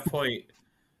 9.5-point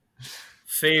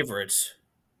favorites.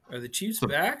 Are the Chiefs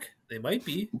back? They might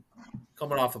be.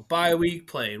 Coming off a bye week,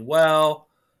 playing well.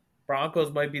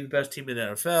 Broncos might be the best team in the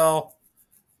NFL.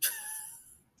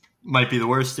 Might be the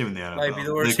worst team in the NFL. Might be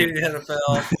the worst team in the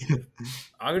NFL.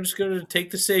 I'm just going to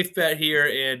take the safe bet here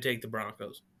and take the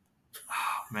Broncos.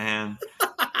 Oh, man.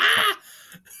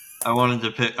 I wanted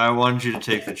you to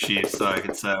take the Chiefs so I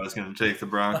could say I was going to take the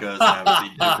Broncos and have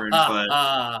it be different.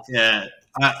 But yeah,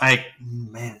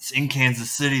 man, it's in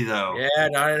Kansas City though. Yeah,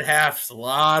 9.5. It's a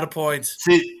lot of points.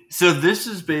 See, so this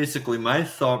is basically my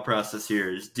thought process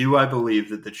here is: do I believe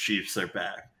that the Chiefs are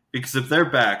back? Because if they're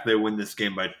back, they win this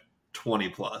game by 20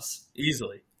 plus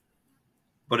easily.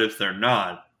 But if they're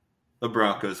not, the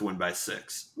Broncos win by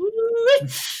 6.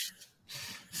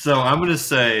 So I'm going to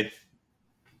say,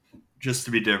 just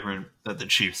to be different, that the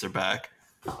Chiefs are back.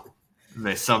 And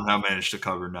they somehow managed to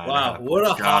cover 9. Wow, what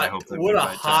a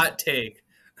hot take.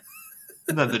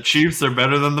 That the Chiefs are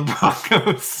better than the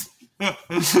Broncos.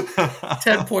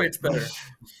 10 points better.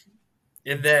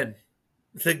 And then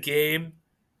the game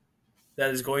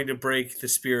that is going to break the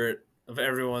spirit of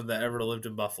everyone that ever lived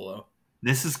in Buffalo.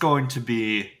 This is going to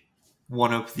be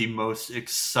one of the most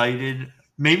excited,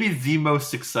 maybe the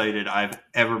most excited I've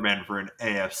ever been for an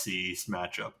AFC East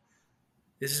matchup.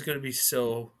 This is going to be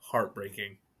so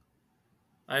heartbreaking.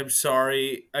 I'm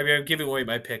sorry. I mean, I'm giving away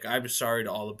my pick. I'm sorry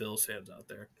to all the Bills fans out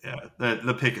there. Yeah,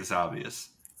 the pick is obvious.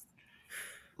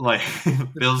 Like,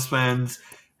 Bills fans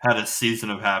had a season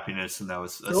of happiness, and that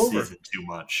was a season too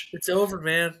much. It's over,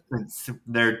 man.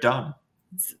 They're done.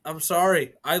 I'm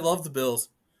sorry. I love the Bills.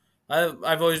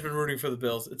 I've always been rooting for the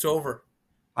Bills. It's over.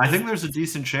 I think there's a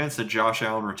decent chance that Josh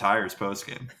Allen retires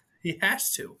postgame. He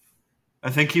has to. I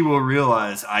think he will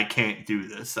realize I can't do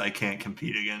this. I can't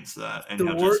compete against that, and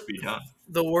he'll just be done.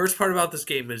 The worst part about this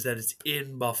game is that it's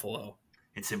in Buffalo.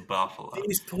 It's in Buffalo.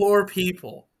 These poor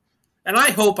people. And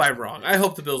I hope I'm wrong. I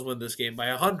hope the Bills win this game by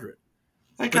 100.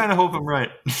 I kind of hope I'm right.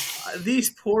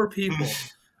 These poor people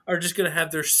are just going to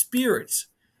have their spirits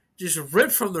just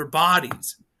ripped from their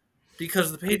bodies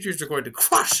because the Patriots are going to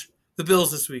crush the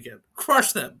Bills this weekend.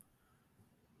 Crush them.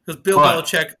 Because Bill But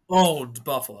Belichick owns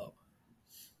Buffalo.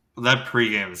 that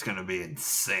pregame is going to be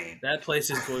insane. That place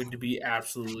is going to be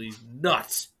absolutely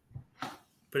nuts.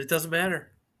 But it doesn't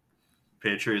matter.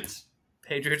 Patriots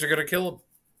Patriots are going to kill them.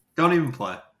 don't even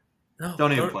play. No,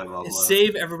 Don't even play Buffalo.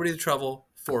 Save everybody the trouble.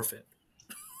 Forfeit.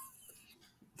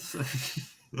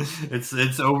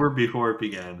 It's over before it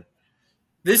began.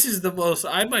 This is the most.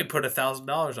 I might put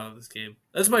 $1,000 on this game.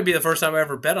 This might be the first time I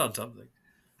ever bet on something.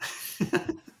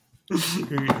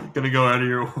 You're gonna go out of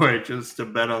your way just to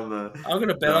bet on the. I'm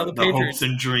gonna bet on the Patriots. Hopes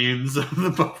and dreams of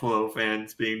the Buffalo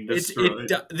fans being destroyed.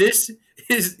 This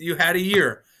is you had a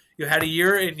year. You had a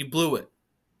year and you blew it.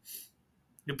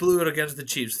 You blew it against the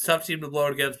Chiefs. Tough team to blow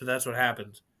it against, but that's what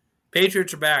happens.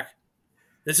 Patriots are back.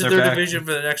 This is their division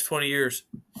for the next 20 years.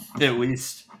 At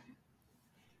least.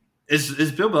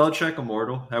 Is Bill Belichick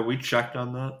immortal? Have we checked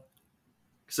on that?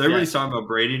 Because everybody's talking about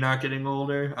Brady not getting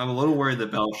older. I'm a little worried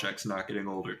that Belichick's not getting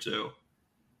older, too.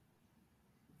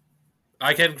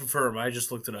 I can confirm. I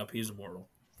just looked it up. He's immortal.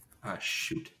 Ah,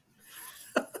 shoot.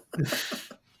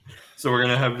 So we're going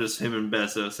to have just him and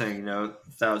Bezos hanging out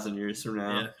 1,000 years from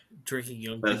now. Yeah, drinking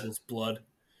young people's blood.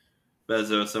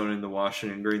 Bezos owning the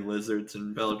Washington Green Lizards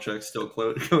and Belichick still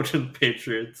coaching the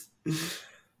Patriots.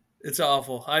 It's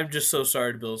awful. I'm just so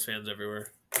sorry to Bills fans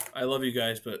everywhere. I love you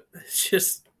guys, but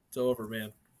it's over,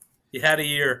 man. You had a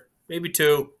year, maybe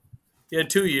two. You had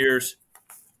 2 years.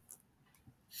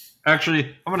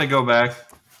 Actually, I'm going to go back.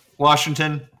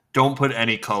 Washington, don't put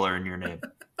any color in your name.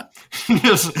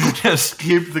 just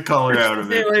keep the color out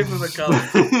of it. Stay away from the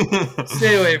color.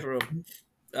 Stay away from them.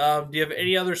 Do you have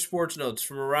any other sports notes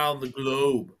from around the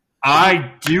globe?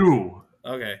 I do.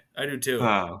 Okay, I do too.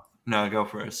 Oh, no, go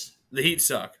first. The Heat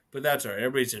suck, but that's all right.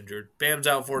 Everybody's injured. Bam's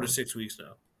out 4 to 6 weeks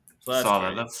now. So that's Saw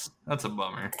great. that. That's a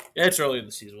bummer. Yeah, it's early in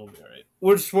the season. We'll be all right.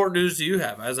 What sport news do you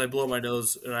have? As I blow my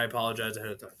nose, and I apologize ahead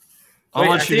of time. I'll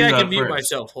let you do I that can mute first.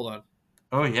 myself. Hold on.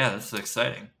 Oh, yeah, that's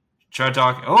exciting. Try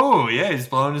talking. Oh, yeah, he's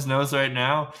blowing his nose right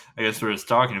now. I guess we're just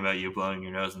talking about you blowing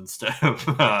your nose instead of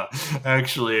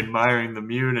actually admiring the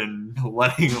mute and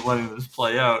letting this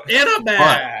play out. And I'm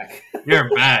back. But you're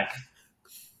back.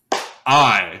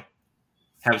 I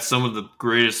have some of the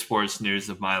greatest sports news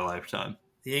of my lifetime.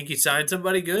 The Yankees signed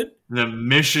somebody good? The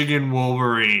Michigan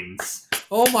Wolverines.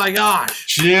 Oh, my gosh.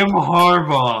 Jim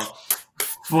Harbaugh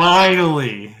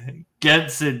finally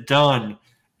gets it done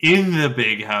in the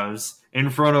big house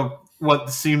in front of what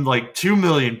seemed like 2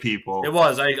 million people. It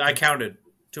was. I counted.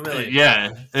 2 million.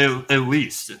 Yeah, at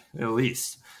least.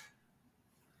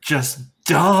 Just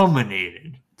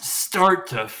dominated. Start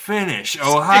to finish.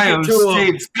 Ohio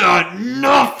State's got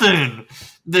nothing.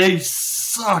 They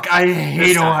suck. I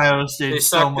hate Ohio State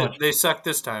so much. They suck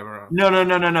this time around. No.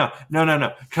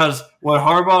 Because what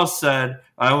Harbaugh said,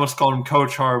 I almost called him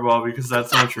Coach Harbaugh because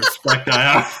that's how much respect I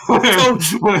have.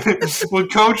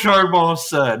 What Coach Harbaugh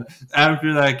said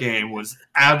after that game was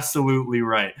absolutely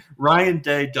right. Ryan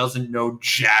Day doesn't know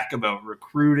jack about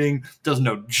recruiting, doesn't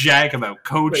know jack about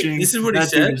coaching. Wait, this is what he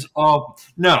said?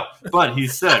 No, but he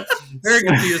said. Very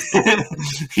confused.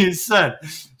 He said,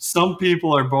 some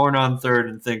people are born on third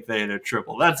and think they hit a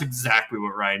triple. That's exactly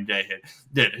what Ryan Day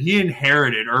did. He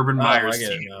inherited Urban Meyer's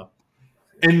team.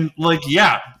 And,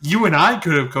 you and I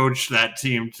could have coached that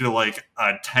team to, a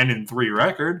 10-3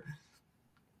 record.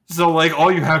 So,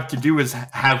 all you have to do is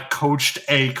have coached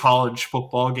a college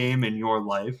football game in your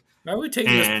life. Why are we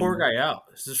taking this poor guy out?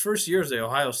 It's his first year as the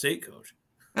Ohio State coach.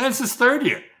 And it's his third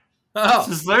year. Oh. It's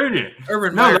his third year.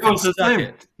 Urban Meyer that was the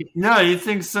thing. No, he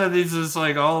thinks that he's just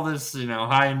all this,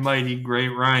 high and mighty great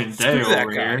Ryan Day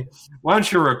over here. Why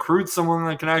don't you recruit someone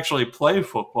that can actually play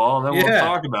football? Then we'll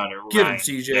talk about it. Get Ryan him,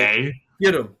 CJ. Day.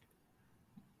 Get him.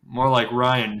 More like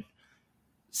Ryan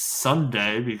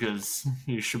Sunday because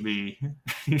he should be.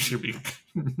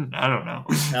 I don't know.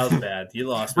 That was bad. You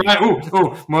lost me.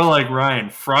 More like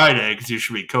Ryan Friday because you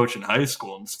should be coaching high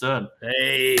school instead.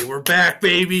 Hey, we're back,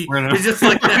 baby. It's just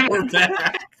like that. We're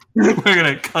back. We're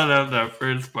gonna cut out that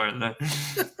first part then.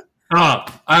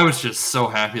 I was just so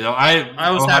happy though.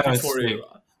 I was happy for you.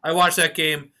 I watched that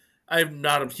game. I'm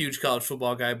not a huge college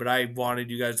football guy, but I wanted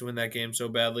you guys to win that game so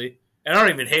badly. And I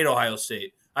don't even hate Ohio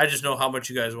State. I just know how much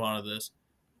you guys wanted this.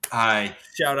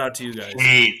 Shout out to you guys.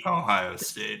 Hate Ohio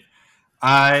State.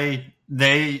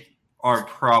 They are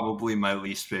probably my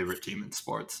least favorite team in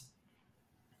sports.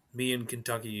 Me and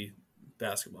Kentucky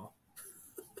basketball.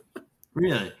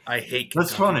 Really? I hate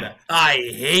That's Kentucky. funny. I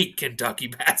hate Kentucky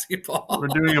We're basketball.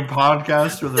 doing a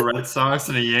podcast with a Red Sox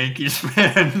and a Yankees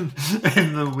fan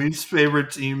and the least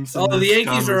favorite teams in Oh, the this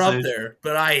Yankees are up conversation. there,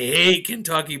 but I hate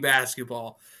Kentucky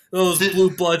basketball. Those Di-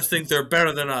 blue bloods think they're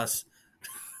better than us.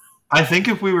 I think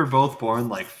if we were both born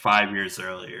like 5 years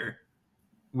earlier,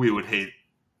 we would hate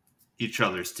each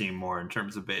other's team more in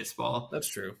terms of baseball. That's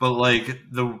true. But like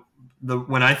the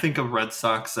when I think of Red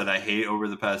Sox that I hate over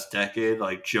the past decade,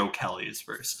 like Joe Kelly is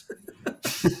first.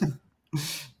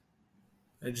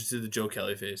 I just did the Joe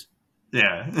Kelly face.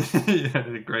 Yeah,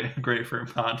 yeah, great for a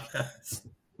podcast.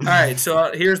 All right,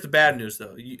 so here's the bad news,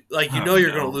 though. You're going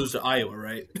to No. lose to Iowa,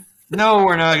 right? No,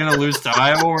 we're not going to lose to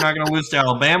Iowa. We're not going to lose to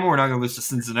Alabama. We're not going to lose to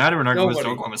Cincinnati. We're not going to lose to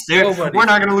Nobody. Oklahoma State. Nobody. We're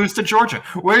not going to lose to Georgia.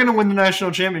 We're going to win the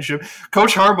national championship.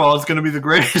 Coach Harbaugh is going to be the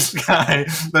greatest guy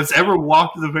that's ever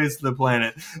walked the face of the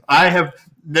planet.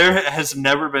 There has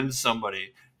never been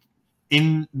somebody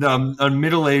in a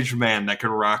middle-aged man that can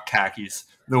rock khakis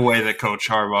the way that Coach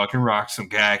Harbaugh can rock some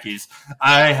khakis.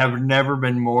 I have never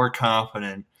been more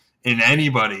confident in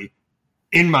anybody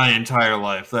in my entire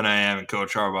life than I am in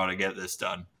Coach Harbaugh to get this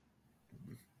done.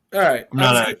 All right. I'm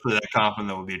not actually that confident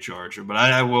that we'll beat Georgia,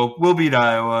 but we'll beat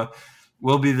Iowa.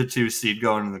 We'll be the 2 seed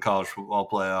going into the college football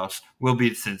playoffs. We'll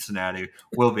beat Cincinnati.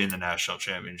 We'll be in the national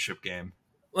championship game.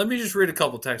 Let me just read a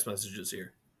couple text messages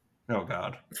here. Oh,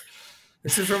 God.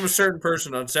 This is from a certain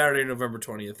person on Saturday, November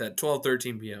 20th at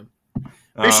 12:13 p.m.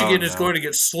 Michigan is going to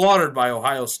get slaughtered by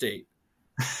Ohio State.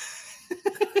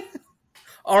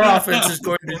 Our offense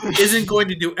isn't going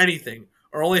to do anything.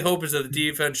 Our only hope is that the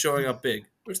defense showing up big,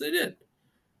 which they did.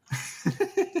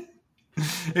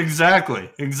 Exactly.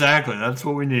 That's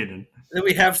what we needed. Then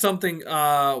we have something.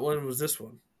 When was this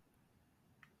one?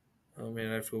 Oh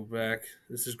man, I have to go back.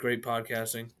 This is great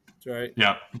podcasting. That's right.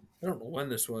 Yeah. I don't know when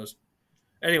this was.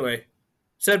 Anyway,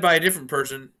 said by a different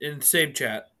person in the same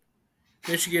chat.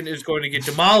 Michigan is going to get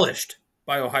demolished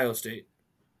by Ohio State.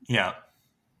 Yeah.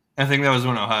 I think that was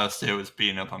when Ohio State was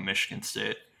beating up on Michigan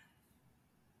State.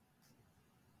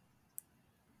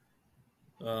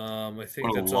 I think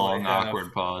What that's a all I long, have.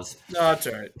 awkward pause. No, that's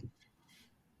all right.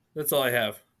 That's all I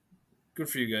have. Good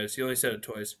for you guys. You only said it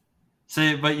twice.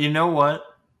 See, but you know what?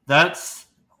 That's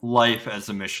life as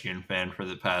a Michigan fan for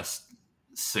the past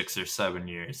 6 or 7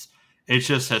 years. It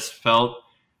just has felt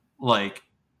like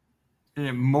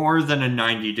more than a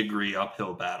 90-degree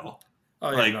uphill battle.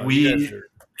 Oh, yeah, Like, no, we- you guys are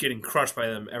getting crushed by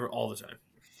them all the time.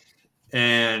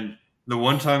 And the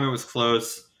one time it was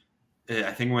close,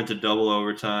 I think it went to double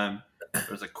overtime. There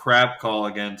was a crap call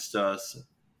against us.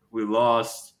 We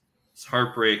lost. It's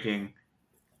heartbreaking.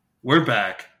 We're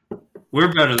back.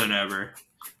 We're better than ever.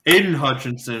 Aiden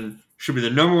Hutchinson should be the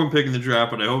number 1 pick in the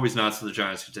draft, but I hope he's not so the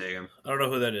Giants can take him. I don't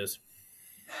know who that is.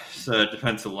 He's a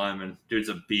defensive lineman. Dude's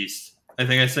a beast. I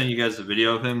think I sent you guys a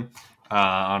video of him.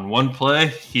 On one play,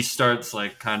 he starts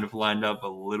like kind of lined up a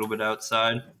little bit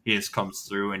outside. He just comes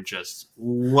through and just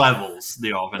levels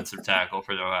the offensive tackle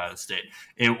for the Ohio State.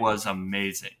 It was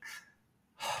amazing.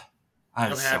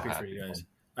 I'm so happy for you guys.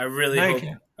 I really Thank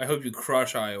you. I hope you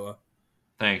crush Iowa.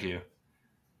 Thank you.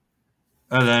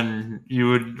 And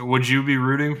then would you be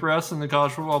rooting for us in the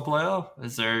college football playoff?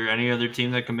 Is there any other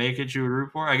team that can make it you would root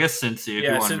for? I guess Cincy. If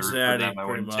you wanted Cincinnati, to root for them, I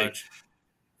pretty wouldn't take. much.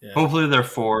 Yeah. Hopefully they're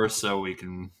 4, so we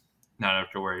can not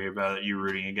have to worry about you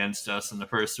rooting against us in the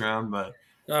first round. But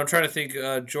No, I'm trying to think.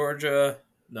 Georgia,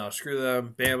 no, screw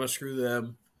them. Bama, screw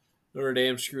them. Notre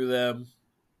Dame, screw them.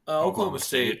 Oklahoma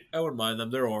State, I wouldn't mind them.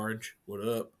 They're orange. What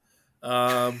up?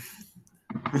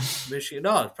 Michigan,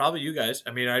 no, it's probably you guys.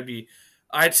 I mean,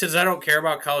 since I don't care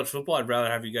about college football, I'd rather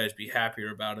have you guys be happier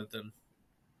about it than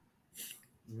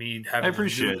me having I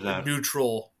appreciate a that.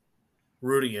 neutral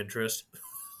rooting interest.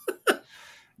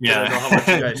 Yeah, I don't know how much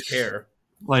you guys care.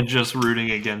 Like just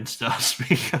rooting against us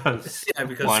because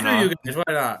Why screw not? You guys. Why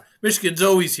not? Michigan's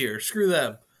always here. Screw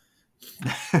them.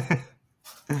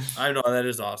 I know that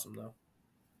is awesome though.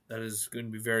 That is going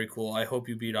to be very cool. I hope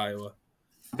you beat Iowa.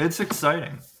 It's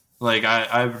exciting. Like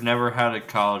I've never had a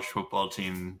college football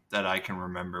team that I can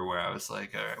remember where I was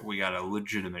like, all right, we got a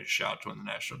legitimate shot to win the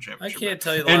national I championship. can't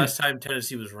tell you the last time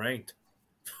Tennessee was ranked.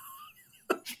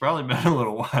 It's probably been a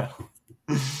little while.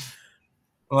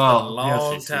 Well, a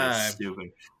long time.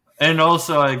 Stupid. And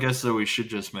also, I guess that we should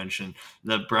just mention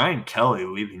that Brian Kelly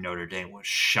leaving Notre Dame was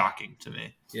shocking to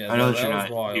me. Yeah, I know that you're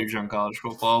not huge on college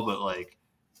football, but like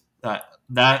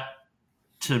that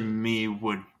to me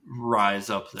would rise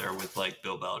up there with like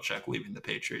Bill Belichick leaving the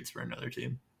Patriots for another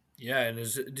team. Yeah, and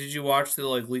did you watch the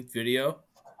leaked video?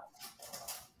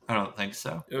 I don't think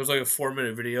so. It was like a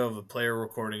 4-minute video of a player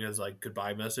recording his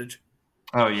goodbye message.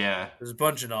 Oh yeah, There's a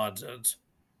bunch of nonsense.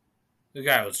 The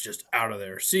guy was just out of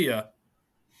there. See ya.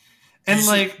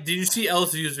 And did you see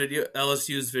LSU's video?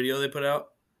 LSU's video they put out.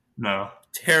 no,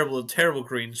 Terrible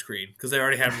green screen because they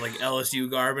already have like LSU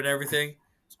garb and everything.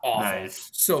 It's awful. nice.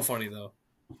 So funny though.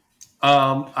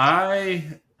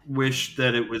 I wish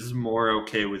that it was more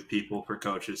okay with people for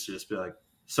coaches to just be like,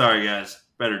 "Sorry guys,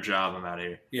 better job. I'm out of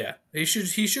here." Yeah, he should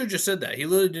have just said that. He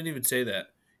literally didn't even say that.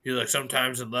 He's like,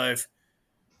 sometimes in life,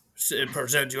 it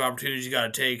presents you opportunities you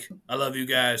got to take. I love you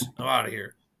guys. I'm out of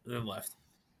here. And then left.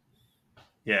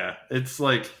 Yeah, it's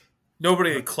like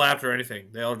Nobody clapped or anything.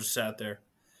 They all just sat there.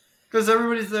 because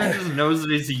everybody there just knows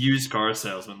that he's a used car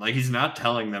salesman. Like he's not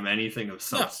telling them anything of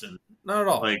substance. No, not at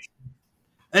all. Like,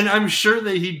 and I'm sure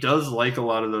that he does like a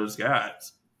lot of those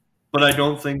guys, but I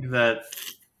don't think that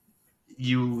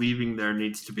you leaving there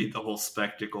needs to be the whole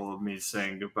spectacle of me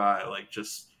saying goodbye. Like,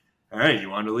 just all right, you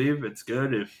want to leave? It's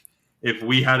good. If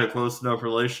we had a close enough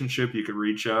relationship, you could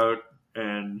reach out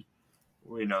and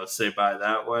say bye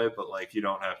that way. But like, you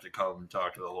don't have to come and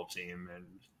talk to the whole team and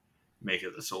make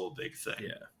it this whole big thing.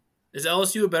 Yeah. Is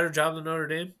LSU a better job than Notre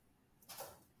Dame?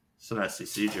 It's an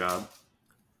SEC job.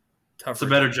 Tougher. It's a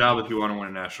better job if you want to win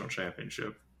a national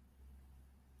championship.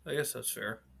 I guess that's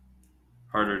fair.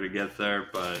 Harder to get there,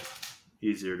 but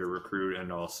easier to recruit,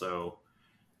 and also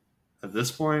at this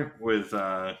point with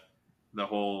the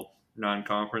whole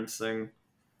non-conference thing,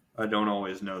 I don't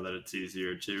always know that it's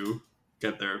easier to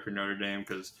get there for Notre Dame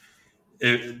because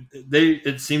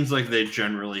it seems like they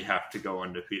generally have to go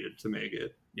undefeated to make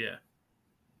it. Yeah.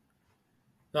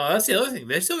 No, that's the other thing.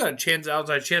 They still got a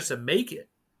outside chance to make it.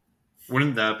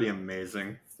 Wouldn't that be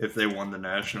amazing if they won the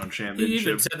national championship? He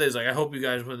even said this, like, I hope you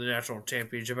guys win the national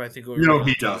championship. I think no,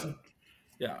 he doesn't.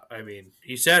 Yeah, I mean,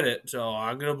 he said it, so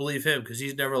I'm going to believe him because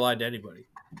he's never lied to anybody.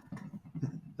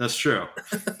 That's true.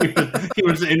 He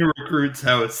was in a recruit's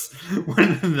house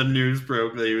when the news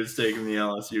broke that he was taking the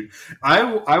LSU. I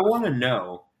want to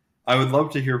know. I would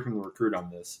love to hear from the recruit on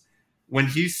this. When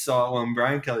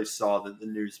Brian Kelly saw that the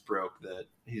news broke that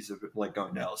he's like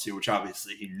going to LSU, which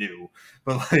obviously he knew,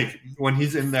 but like when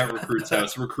he's in that recruit's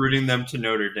house recruiting them to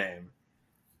Notre Dame,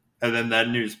 and then that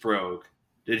news broke,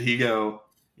 did he go,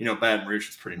 Baton Rouge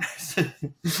is pretty nice?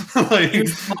 Like,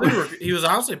 he was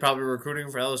honestly probably recruiting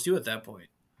for LSU at that point.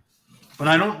 But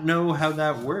I don't know how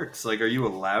that works. Like, are you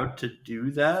allowed to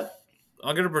do that?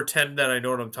 I'm going to pretend that I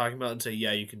know what I'm talking about and say,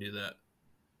 yeah, you can do that.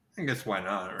 I guess why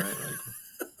not, right? Like,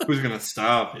 who's going to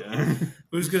stop you?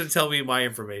 Who's going to tell me my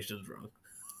information is wrong?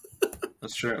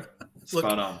 That's true.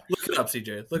 Spot on. Look it up,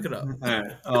 CJ. Look it up. All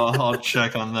right. I'll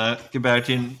check on that. Get back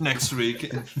to you next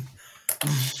week.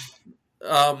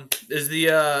 Is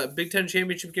the Big Ten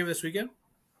championship game this weekend?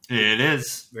 It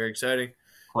is. Very exciting.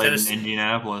 Played in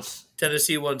Indianapolis.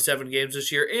 Tennessee won 7 games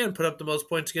this year and put up the most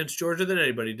points against Georgia than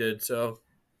anybody did. So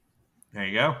there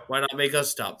you go. Why not make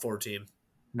us top 4 team?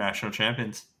 National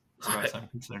champions, as far as I'm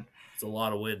concerned. It's a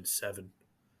lot of wins, 7.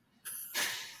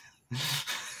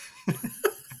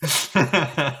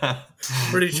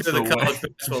 Pretty sure the college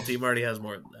basketball team already has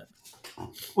more than that.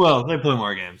 Well, they play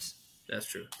more games. That's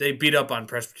true. They beat up on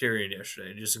Presbyterian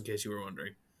yesterday, just in case you were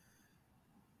wondering.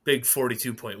 Big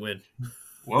 42-point win.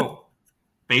 Whoa.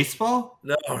 Baseball?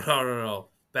 No.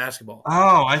 Basketball.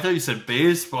 Oh, I thought you said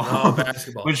baseball. No,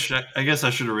 basketball. Which I guess I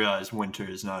should have realized winter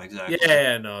is not exactly.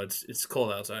 Yeah, no, it's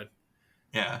cold outside.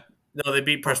 Yeah. No, they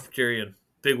beat Presbyterian.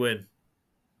 Big win.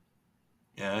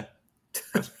 Yeah.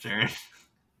 Presbyterian.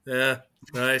 Yeah,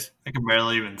 nice. I can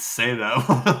barely even say that,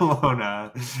 let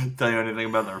alone tell you anything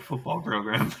about their football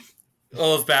program.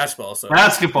 Oh, it's basketball. So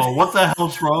basketball. What the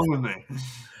hell's wrong with me?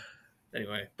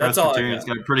 Anyway, that's all I got.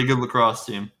 Got a pretty good lacrosse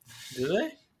team. Do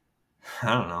they?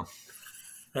 I don't know.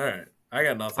 All right, I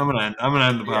got nothing. I'm gonna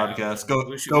end the podcast.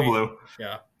 Go blue.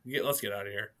 Yeah, let's get out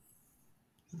of here.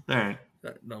 All right.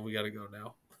 No, we got to go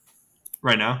now.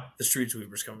 Right now? The street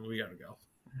sweeper's coming. We got to go.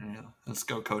 Yeah, let's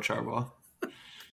go, Coach Harbaugh.